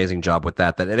such an amazing job with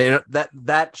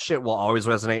that shit will always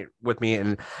resonate with me.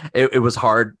 And it was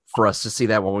hard for us to see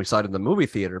that when we saw it in the movie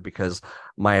theater because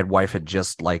my wife had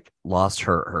just like lost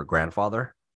her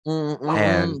grandfather.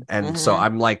 And so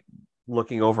I'm like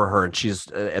looking over her and she's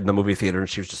in the movie theater and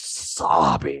she was just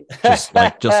sobbing, just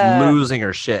losing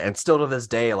her shit. And still to this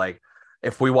day, like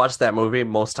if we watch that movie,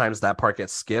 most times that part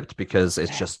gets skipped because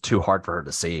it's just too hard for her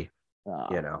to see,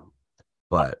 you know.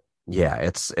 But yeah,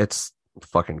 it's a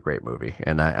fucking great movie,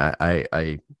 and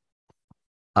I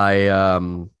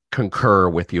concur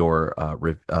with your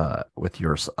with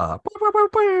yours. I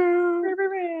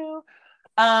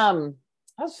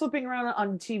was flipping around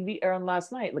on TV or on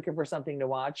last night looking for something to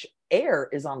watch. Air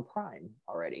is on Prime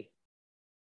already.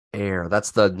 Air.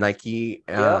 That's the Nike.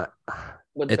 Yep.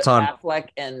 With It's on. Affleck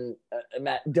and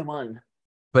Matt Damon.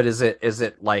 But is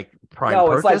it like Prime? No,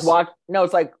 purchase? it's like watch. No,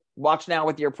 it's like watch now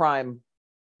with your Prime.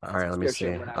 All right, let me see.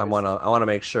 subscription when I wanna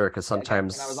make sure because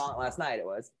sometimes when I was on it last night, it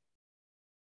was.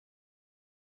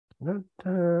 Na,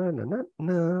 na, na, na,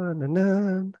 na, na,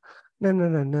 na, na,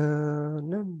 na, na,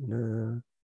 na, na.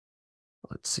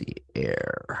 Let's see,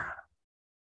 Air.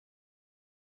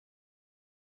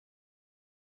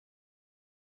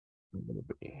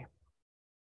 Movie.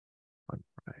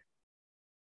 Right.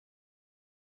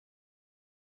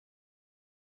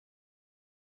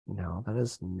 No, that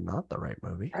is not the right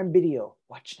movie. Prime Video.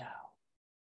 Watch now.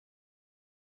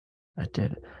 I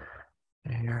did it.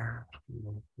 Air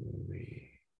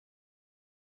movie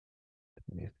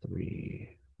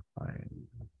 23. Fine.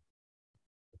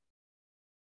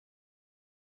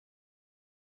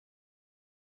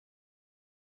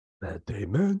 Matt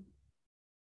Damon.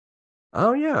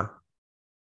 Oh yeah.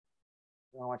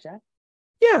 You want to watch that?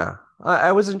 Yeah.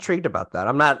 I was intrigued about that.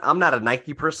 I'm not a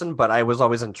Nike person, but I was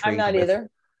always intrigued. I'm not either.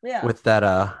 Yeah. With that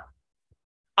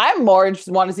I'm more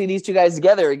interested want to see these two guys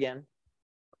together again.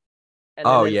 And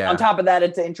then yeah. On top of that,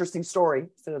 it's an interesting story.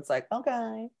 So it's like,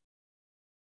 okay.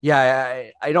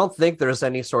 Yeah, I don't think there's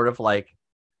any sort of like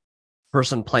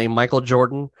person playing Michael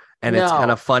Jordan, and it's kind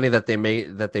of funny that they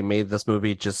made this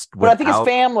movie just. But I think his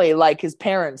family, like his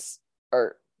parents,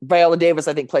 or Viola Davis,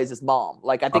 I think plays his mom.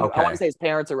 Like I want to say his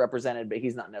parents are represented, but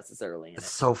he's not necessarily in it. It's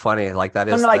so funny. Like that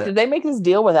is. I'm like, did they make this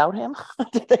deal without him?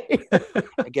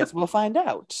 I guess we'll find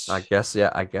out. I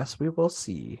guess we will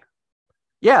see.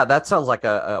 Yeah, that sounds like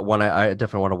a one I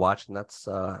definitely want to watch, and that's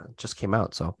just came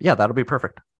out. So yeah, that'll be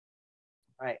perfect.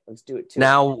 All right, let's do it too.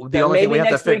 Now the only thing we have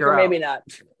to figure out, maybe not.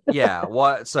 Yeah,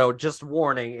 what? So just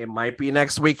warning, it might be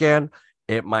next weekend.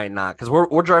 It might not, because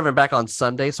we're driving back on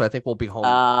Sunday, so I think we'll be home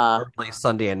early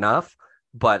Sunday enough.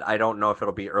 But I don't know if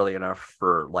it'll be early enough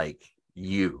for like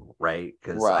you, right?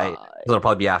 Because it'll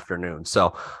probably be afternoon.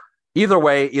 So either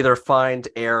way, either find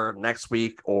Air next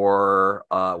week or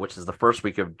which is the first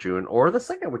week of June or the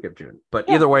second week of June. But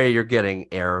either way, you're getting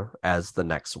Air as the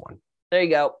next one. There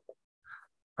you go.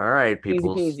 All right,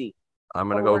 people. Easy peasy. I'm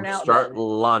gonna go start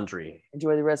laundry.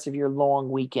 Enjoy the rest of your long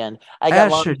weekend. I'm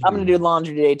gonna do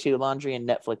laundry today too. Laundry and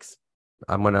Netflix.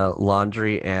 I'm gonna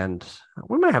laundry, and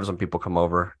we might have some people come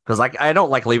over because I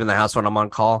don't like leaving the house when I'm on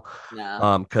call.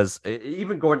 No. Because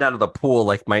even going down to the pool,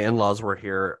 like my in-laws were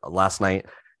here last night,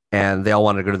 and they all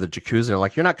wanted to go to the jacuzzi. They're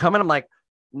like, "You're not coming?" I'm like,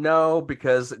 "No,"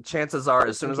 because chances are,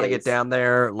 as soon as I get down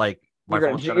there, like.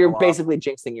 You're basically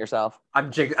jinxing yourself.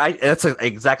 That's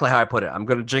exactly how I put it. I'm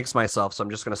going to jinx myself, so I'm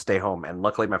just going to stay home. And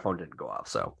luckily, my phone didn't go off.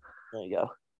 So there you go.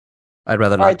 I'd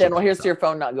rather not. All right, then. Well, here's to your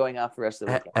phone not going off the rest of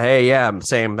the weekend. Hey, yeah, I'm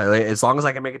same. As long as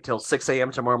I can make it till 6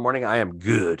 a.m. tomorrow morning, I am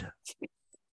good.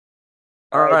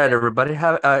 All right, everybody.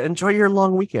 Enjoy your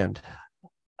long weekend.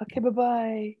 Okay,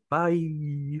 bye-bye.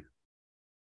 Bye.